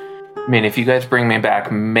 Though, I mean, if you guys bring me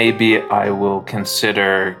back, maybe I will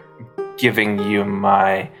consider giving you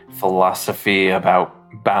my philosophy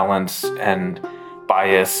about balance and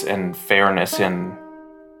bias and fairness in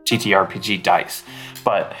TTRPG dice.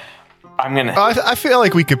 But I'm going to... I feel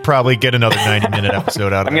like we could probably get another 90-minute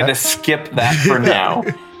episode out of I'm going to skip that for now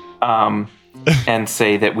and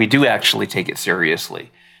say that we do actually take it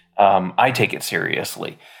seriously. I take it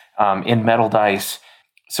seriously. In Metal Dice,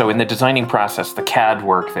 so in the designing process, the CAD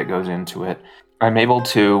work that goes into it, I'm able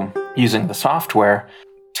to, using the software,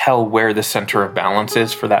 tell where the center of balance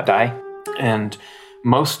is for that die. And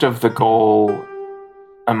most of the goal,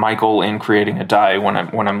 my goal in creating a die, when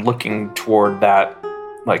I'm looking toward that,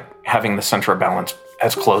 like having the center of balance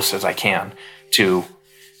as close as I can to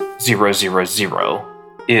 0, 0, 0,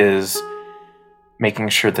 is making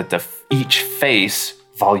sure that each face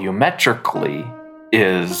volumetrically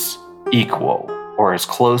is equal, or as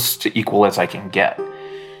close to equal as I can get.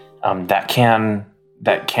 That can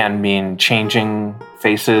mean changing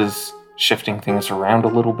faces, shifting things around a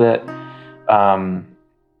little bit. But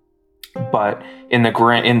in the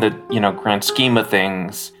grand scheme of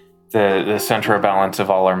things, the center of balance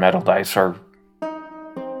of all our metal dice are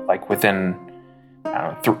like within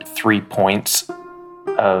 3 points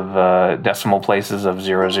of decimal places of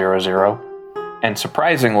 0, 0, 0. And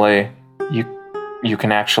surprisingly, you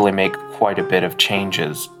can actually make quite a bit of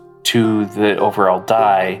changes to the overall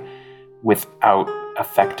die without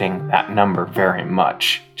affecting that number very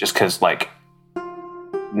much, just because like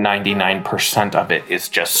 99% of it is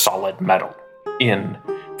just solid metal in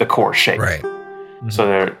the core shape. Right.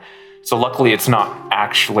 Mm-hmm. So luckily it's not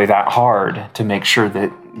actually that hard to make sure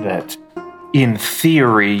that in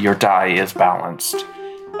theory your die is balanced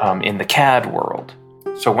in the CAD world.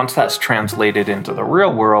 So once that's translated into the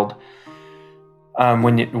real world,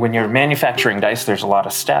 when you're manufacturing dice, there's a lot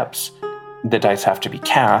of steps. The dice have to be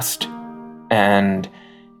cast, and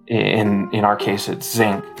in our case, it's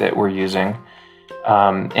zinc that we're using,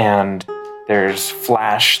 and there's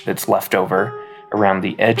flash that's left over around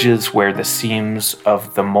the edges where the seams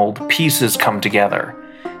of the mold pieces come together.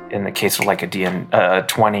 In the case of like a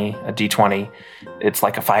D20, it's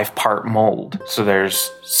like a 5-part mold. So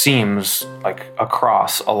there's seams like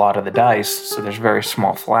across a lot of the dice. So there's very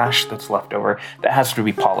small flash that's left over that has to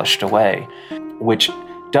be polished away, which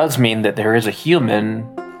does mean that there is a human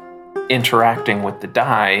interacting with the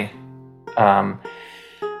die.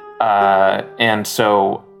 And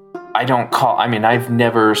so I've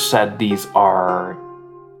never said these are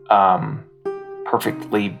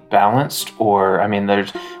perfectly balanced, or when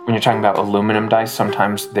you're talking about aluminum dice,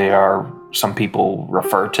 sometimes some people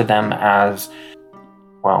refer to them as,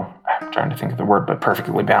 well, I'm trying to think of the word, but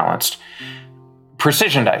perfectly balanced.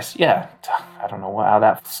 Precision dice, yeah. I don't know how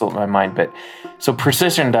that slipped my mind, but so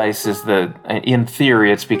precision dice is in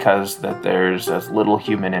theory, it's because that there's as little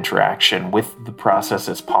human interaction with the process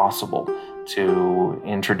as possible to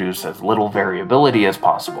introduce as little variability as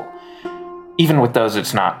possible. Even with those,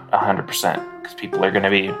 it's not 100%, because people are going to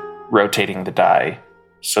be rotating the die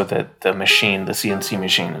so that the CNC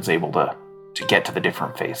machine is able to get to the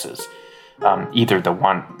different faces. Either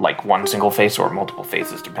one single face or multiple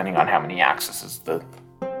faces, depending on how many axes the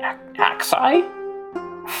axi?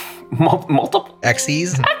 Multiple?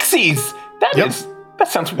 Axes? Axes! That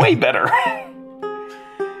sounds way better.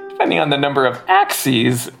 Depending on the number of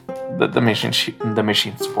axes that the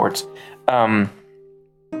machine supports.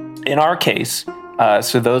 In our case,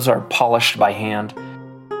 so those are polished by hand.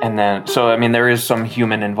 And then, there is some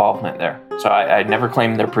human involvement there. So I never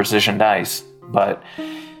claimed they're precision dice, but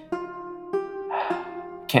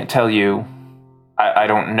can't tell you, I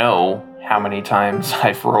don't know how many times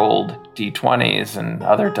I've rolled D20s and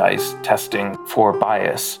other dice testing for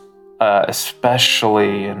bias,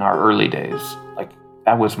 especially in our early days. Like,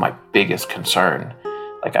 that was my biggest concern.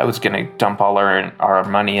 Like, I was going to dump all our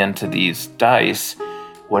money into these dice.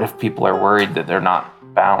 What if people are worried that they're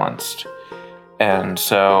not balanced? And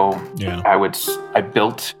so I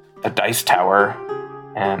built a dice tower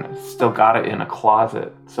and still got it in a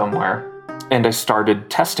closet somewhere. And I started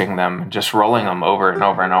testing them, just rolling them over and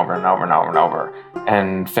over and over and over and over and over,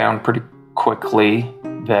 and found pretty quickly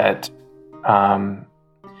that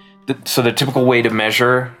so the typical way to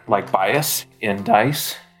measure like bias in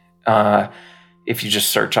dice, if you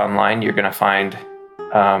just search online, you're going to find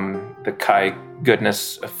the Chi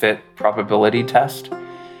Goodness Fit probability test.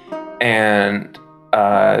 And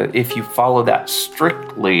if you follow that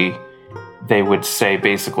strictly, they would say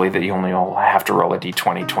basically that you only have to roll a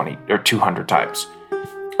d20 20 or 200 times.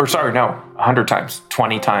 Or sorry, no, 100 times.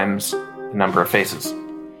 20 times the number of faces.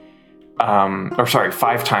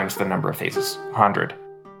 5 times the number of faces, 100.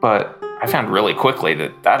 But I found really quickly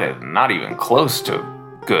that is not even close to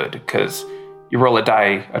good, because you roll a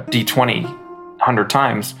d20 100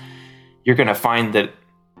 times, you're going to find that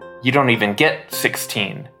you don't even get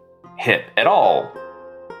 16 hit at all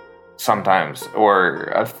sometimes, or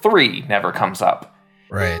a 3 never comes up.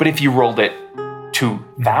 Right. But if you rolled it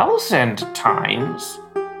 2,000 times,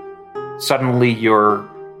 suddenly your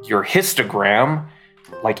histogram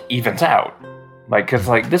evens out. Because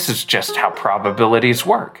this is just how probabilities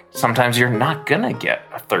work. Sometimes you're not gonna get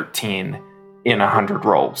a 13 in 100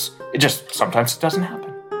 rolls. Sometimes it doesn't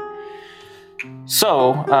happen.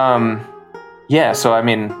 So,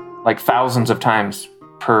 thousands of times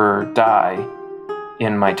per die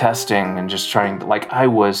in my testing, and just trying to, I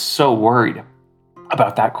was so worried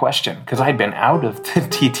about that question, because I'd been out of the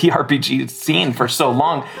TTRPG scene for so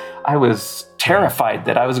long. I was terrified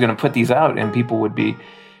that I was going to put these out and people would be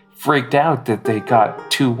freaked out that they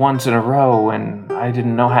got 2 1s in a row, and I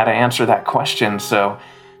didn't know how to answer that question. So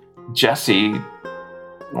Jessie,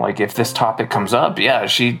 if this topic comes up,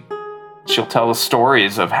 she'll tell us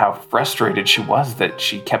stories of how frustrated she was that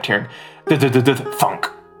she kept hearing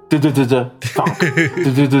thunk, thunk,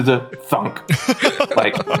 thunk,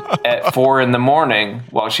 at 4 a.m.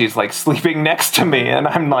 while she's sleeping next to me, and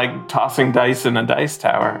I'm tossing dice in a dice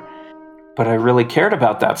tower. But I really cared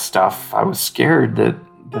about that stuff. I was scared that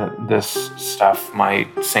this stuff might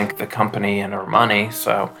sink the company and our money.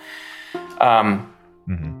 So,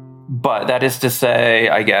 but that is to say,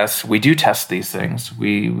 I guess we do test these things.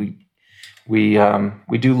 We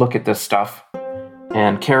do look at this stuff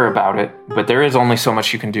and care about it, but there is only so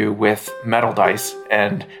much you can do with metal dice,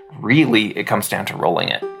 and really it comes down to rolling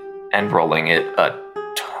it, and rolling it a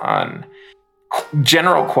ton.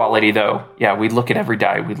 General quality, though, we look at every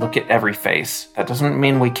die, we look at every face. That doesn't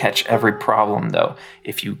mean we catch every problem, though.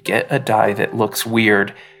 If you get a die that looks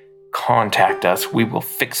weird, contact us. We will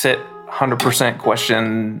fix it. 100%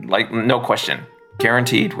 question, no question.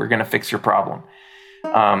 Guaranteed, we're going to fix your problem.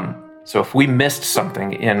 So if we missed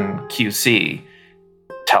something in QC,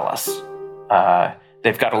 tell us.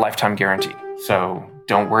 They've got a lifetime guarantee, so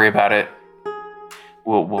don't worry about it.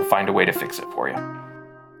 We'll find a way to fix it for you.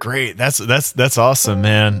 Great. That's awesome,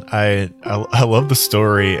 man. I love the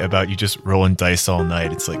story about you just rolling dice all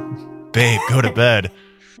night. It's babe, go to bed.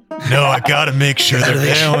 No, I gotta make sure they're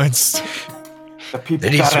balanced. There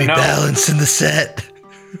needs to be balance in the set.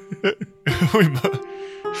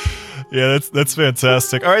 Yeah, that's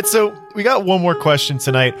fantastic. All right, so we got one more question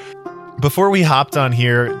tonight. Before we hopped on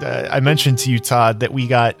here, I mentioned to you, Todd, that we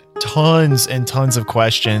got tons and tons of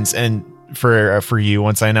questions, and for you,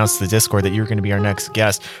 once I announced the Discord that you were going to be our next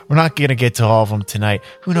guest. We're not going to get to all of them tonight.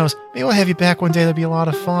 Who knows? Maybe we'll have you back one day. That'd be a lot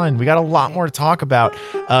of fun. We got a lot more to talk about.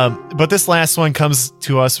 But this last one comes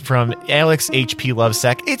to us from Alex HP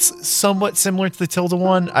Lovesack. It's somewhat similar to the Tilda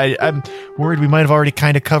one. I'm worried we might have already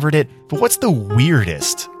kind of covered it. But what's the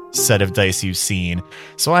weirdest set of dice you've seen?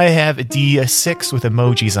 So I have a D6 with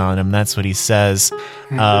emojis on them. That's what he says.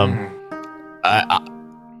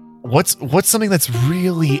 What's something that's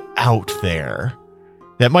really out there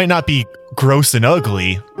that might not be gross and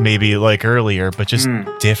ugly, maybe like earlier, but just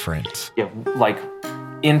different? Yeah,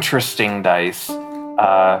 interesting dice.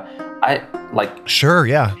 Sure,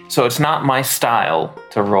 yeah. So it's not my style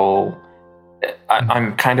to roll.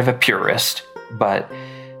 I'm kind of a purist, but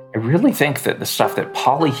I really think that the stuff that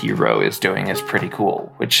Polyhero is doing is pretty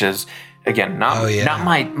cool, which is, again, not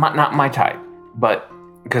my type, but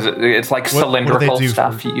because it's cylindrical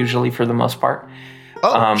stuff usually for the most part.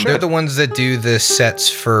 Sure. They're the ones that do the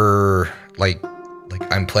sets for like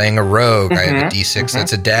I'm playing a rogue. I have a D6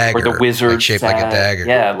 that's a dagger, or the wizard shaped like a dagger.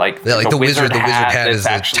 Yeah, the wizard hat is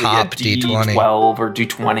the top D20, D12 or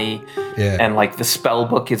D20, and the spell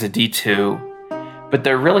book is a D2. But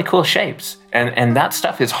they're really cool shapes, and that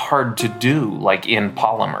stuff is hard to do in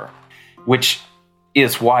polymer, which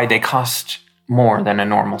is why they cost more than a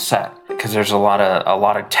normal set, because there's a lot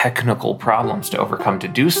of technical problems to overcome to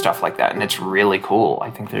do stuff like that, and it's really cool. I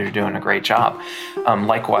think they're doing a great job.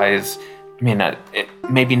 Likewise, I mean, it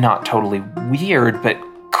maybe not totally weird, but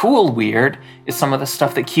cool weird is some of the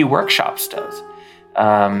stuff that Q Workshops does,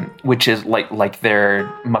 which is like their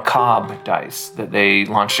Macabre dice that they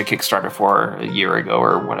launched a Kickstarter for a year ago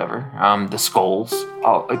or whatever. The skulls,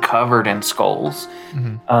 all covered in skulls.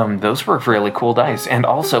 Those were really cool dice, and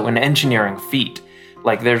also an engineering feat.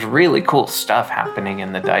 There's really cool stuff happening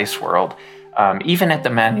in the dice world, even at the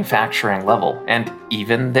manufacturing level, and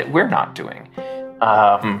even that we're not doing.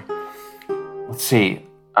 Let's see.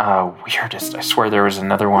 Weirdest. I swear there was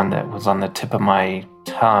another one that was on the tip of my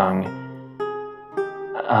tongue.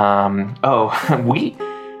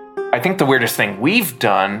 I think the weirdest thing we've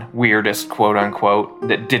done, weirdest quote unquote,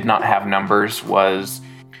 that did not have numbers was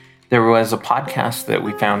there was a podcast that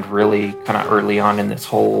we found really kind of early on in this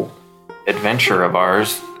whole adventure of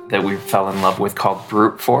ours that we fell in love with called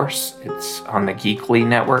Brute Force. It's on the Geekly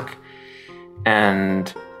network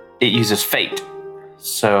and it uses fate.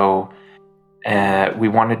 So we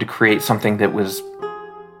wanted to create something that was,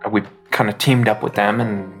 we kind of teamed up with them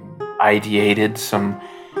and ideated some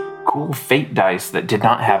cool fate dice that did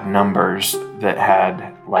not have numbers, that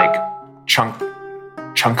had like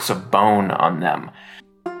chunks of bone on them.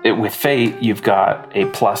 With fate, you've got a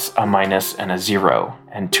plus, a minus, and a 0,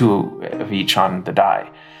 and 2 of each on the die,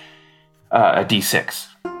 a d6.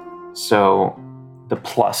 So the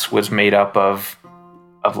plus was made up of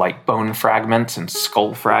like bone fragments and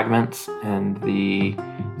skull fragments, and the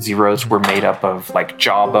zeros were made up of like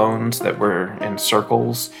jaw bones that were in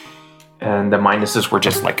circles, and the minuses were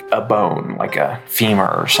just like a bone, like a femur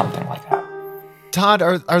or something like that. Todd,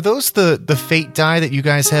 are those the fate die that you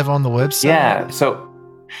guys have on the website? Yeah. So,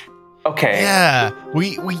 okay. Yeah,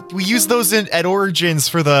 we use those at Origins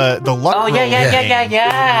for the luck. Oh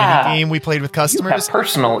yeah. Game we played with You have customers.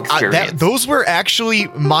 personal experience. Those were actually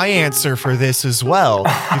my answer for this as well,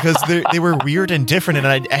 because they were weird and different,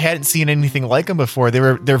 and I hadn't seen anything like them before.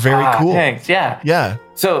 They're very cool. Thanks. Yeah. Yeah.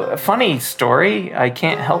 So, a funny story. I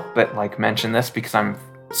can't help but like mention this because I'm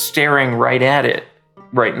staring right at it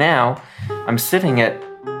right now. I'm sitting at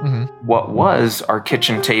what was our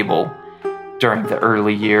kitchen table during the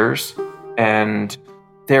early years, and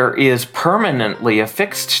there is permanently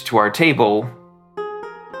affixed to our table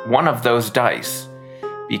one of those dice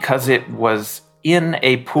because it was in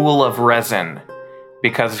a pool of resin,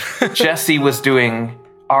 because Jesse was doing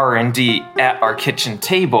R&D at our kitchen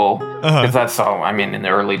table, because that's all. I mean, in the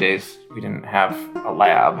early days we didn't have a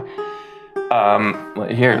lab.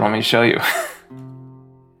 Here, let me show you.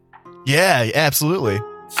 Yeah, absolutely.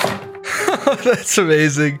 That's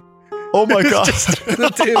amazing. Oh my god.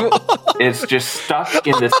 The table. It's just stuck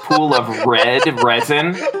in this pool of red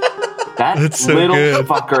resin. That That's so little good.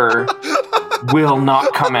 fucker will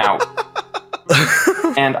not come out.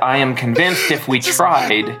 And I am convinced if we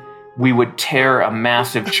tried, we would tear a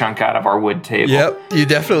massive chunk out of our wood table. Yep, you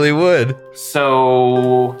definitely would.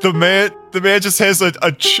 So The man just has a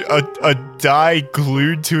die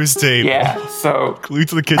glued to his table. yeah, so Glued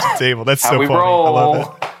to the kitchen table. That's how so we funny. roll. I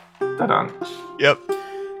love it. Ta-da. Yep.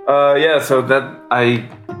 So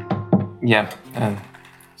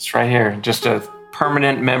it's right here. Just a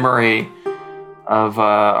permanent memory of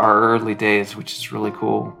our early days, which is really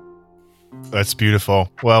cool. That's beautiful.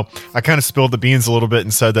 Well, I kind of spilled the beans a little bit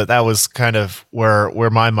and said that was kind of where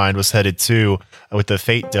my mind was headed too with the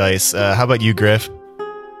fate dice. How about you, Griff?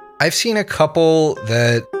 I've seen a couple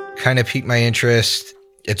that kind of piqued my interest.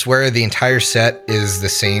 It's where the entire set is the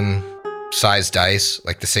same size dice,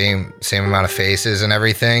 like the same amount of faces and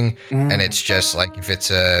everything, and it's just like if it's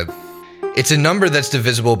a number that's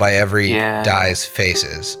divisible by every die's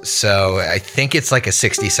faces. So I think it's like a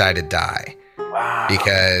 60-sided die. Wow.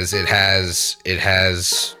 Because it has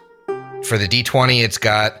for the D20 it's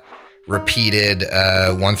got repeated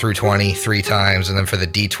 1 through 20 3 times, and then for the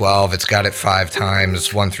D12 it's got it 5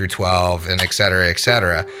 times 1 through 12, and et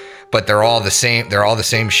cetera, but they're all the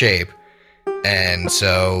same shape, and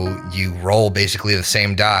so you roll basically the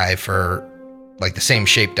same die for like the same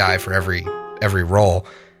shape die for every roll.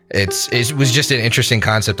 It was just an interesting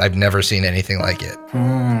concept. I've never seen anything like it.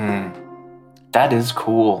 That is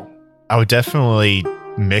cool. I would definitely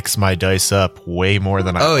mix my dice up way more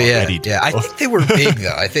than I already do. Yeah. I think they were big though.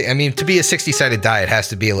 I mean, to be a 60-sided die, it has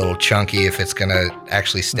to be a little chunky if it's gonna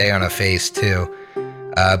actually stay on a face too.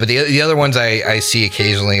 But the other ones I see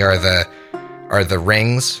occasionally are the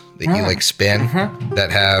rings that you like spin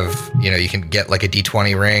that have, you can get like a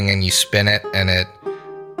D20 ring and you spin it and it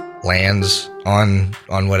lands on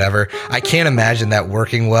whatever. I can't imagine that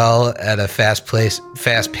working well at a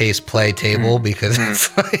fast-paced play table because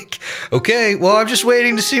it's like, okay, well, I'm just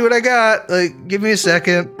waiting to see what I got. Like, give me a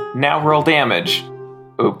second. Now roll damage.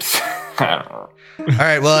 Oops. All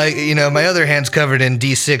right, well, my other hand's covered in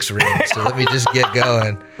D6 rings, so let me just get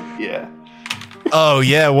going. Yeah. Oh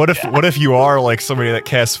yeah, what if you are like somebody that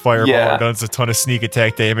casts fireball Yeah. and does a ton of sneak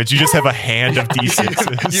attack damage? You just have a hand of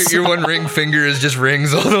D6s. Your one ring finger is just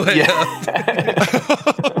rings all the way up.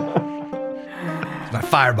 It's my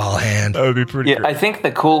fireball hand. That would be pretty Yeah, great. I think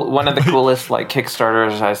one of the coolest like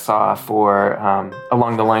Kickstarters I saw for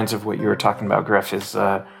along the lines of what you were talking about, Griff,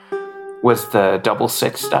 was the double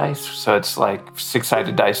 6 dice. So it's like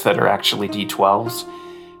 6-sided dice that are actually D12s.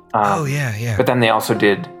 Oh yeah. But then they also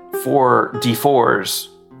did 4 D4s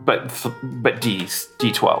but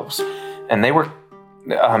D12s, and they were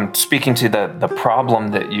speaking to the problem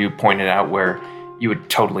that you pointed out, where you would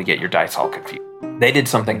totally get your dice all confused. They did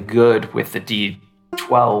something good with the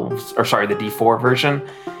D12s, or sorry, the D4 version,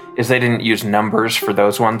 is they didn't use numbers for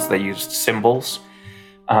those ones; they used symbols.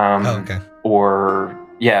 Okay. Or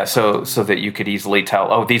yeah, so that you could easily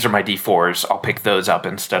tell, oh, these are my D4s. I'll pick those up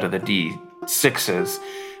instead of the D6s.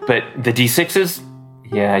 But the D6s,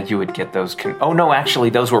 yeah, you would get those. Oh no, actually,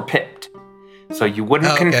 those were pipped, so you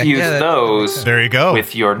wouldn't confuse those. There you go.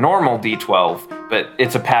 With your normal D12. But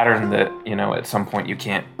it's a pattern that at some point you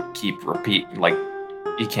can't keep repeat. Like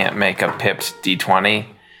you can't make a pipped D20.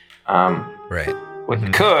 Right. Well,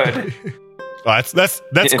 you could. That's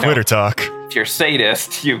quitter talk. If you're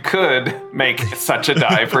sadist, you could make such a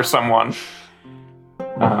die for someone.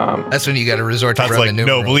 That's when you got to resort to Todd's like,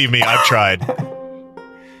 no, believe me, I've tried.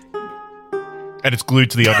 And it's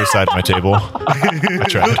glued to the other side of my table. I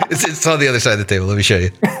tried. It's on the other side of the table. Let me show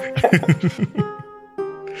you.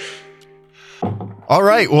 All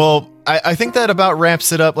right. Well, I think that about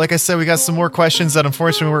wraps it up. Like I said, we got some more questions that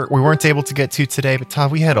unfortunately we weren't able to get to today. But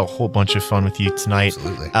Todd, we had a whole bunch of fun with you tonight.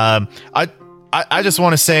 Absolutely. I just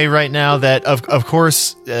want to say right now that, of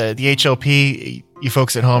course, the HLP, you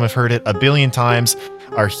folks at home have heard it a billion times,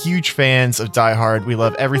 are huge fans of Die Hard. We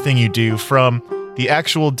love everything you do, from the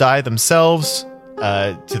actual die themselves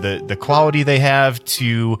to the quality they have,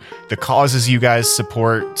 to the causes you guys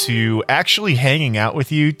support, to actually hanging out with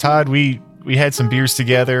you. Todd, we had some beers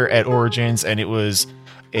together at Origins, and it was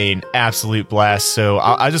an absolute blast. So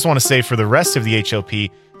I just want to say, for the rest of the HLP,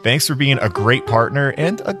 thanks for being a great partner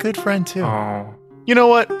and a good friend too. Oh. You know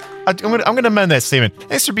what? I'm gonna amend that statement.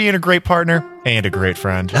 Thanks for being a great partner and a great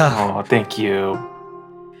friend. Oh, thank you.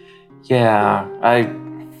 Yeah,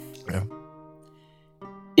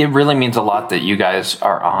 It really means a lot that you guys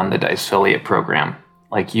are on the Dice Affiliate program.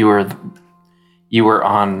 Like you were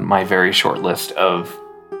on my very short list of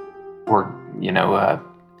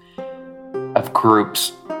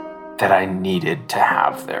groups that I needed to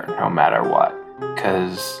have there, no matter what.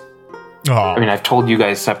 Because, I mean, I've told you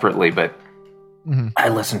guys separately, but I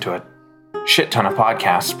listen to a shit ton of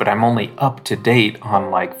podcasts, but I'm only up to date on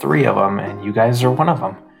like 3 of them, and you guys are one of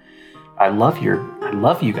them. I love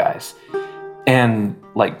you guys. And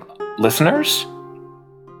like, listeners,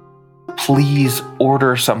 please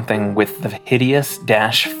order something with the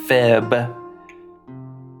hideous-fib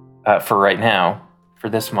for right now, for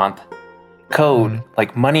this month. Code,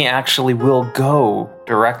 like, money actually will go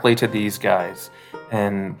directly to these guys,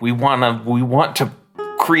 and we want to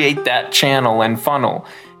create that channel and funnel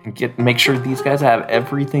and make sure these guys have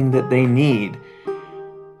everything that they need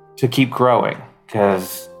to keep growing,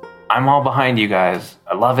 because I'm all behind you guys.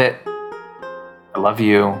 I love it. I love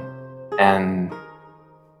you, and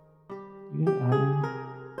you're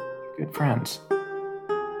good friends.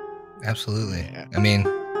 Absolutely. I mean,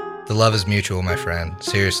 the love is mutual, my friend.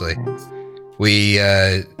 Seriously. We,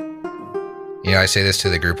 I say this to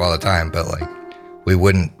the group all the time, but like, we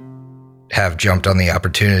wouldn't have jumped on the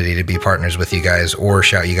opportunity to be partners with you guys or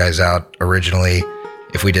shout you guys out originally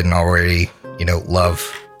if we didn't already,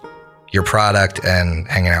 love your product and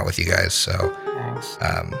hanging out with you guys. So,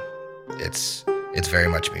 Thanks. It's very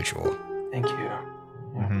much mutual. Thank you.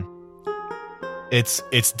 Mm-hmm. It's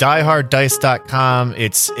dieharddice.com.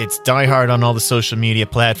 It's diehard on all the social media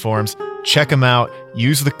platforms. Check them out.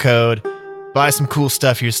 Use the code. Buy some cool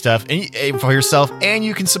stuff for yourself, and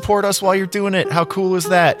you can support us while you're doing it. How cool is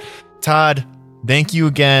that? Todd, thank you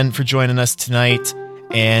again for joining us tonight.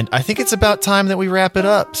 And I think it's about time that we wrap it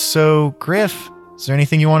up. So, Griff, is there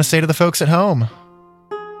anything you want to say to the folks at home?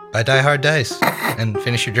 Buy Die Hard Dice and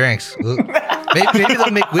finish your drinks. Maybe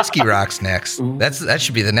they'll make whiskey rocks next. That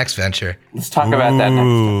should be the next venture. Let's talk about that next time.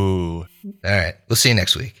 All right. We'll see you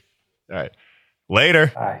next week. All right.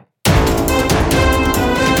 Later. Bye.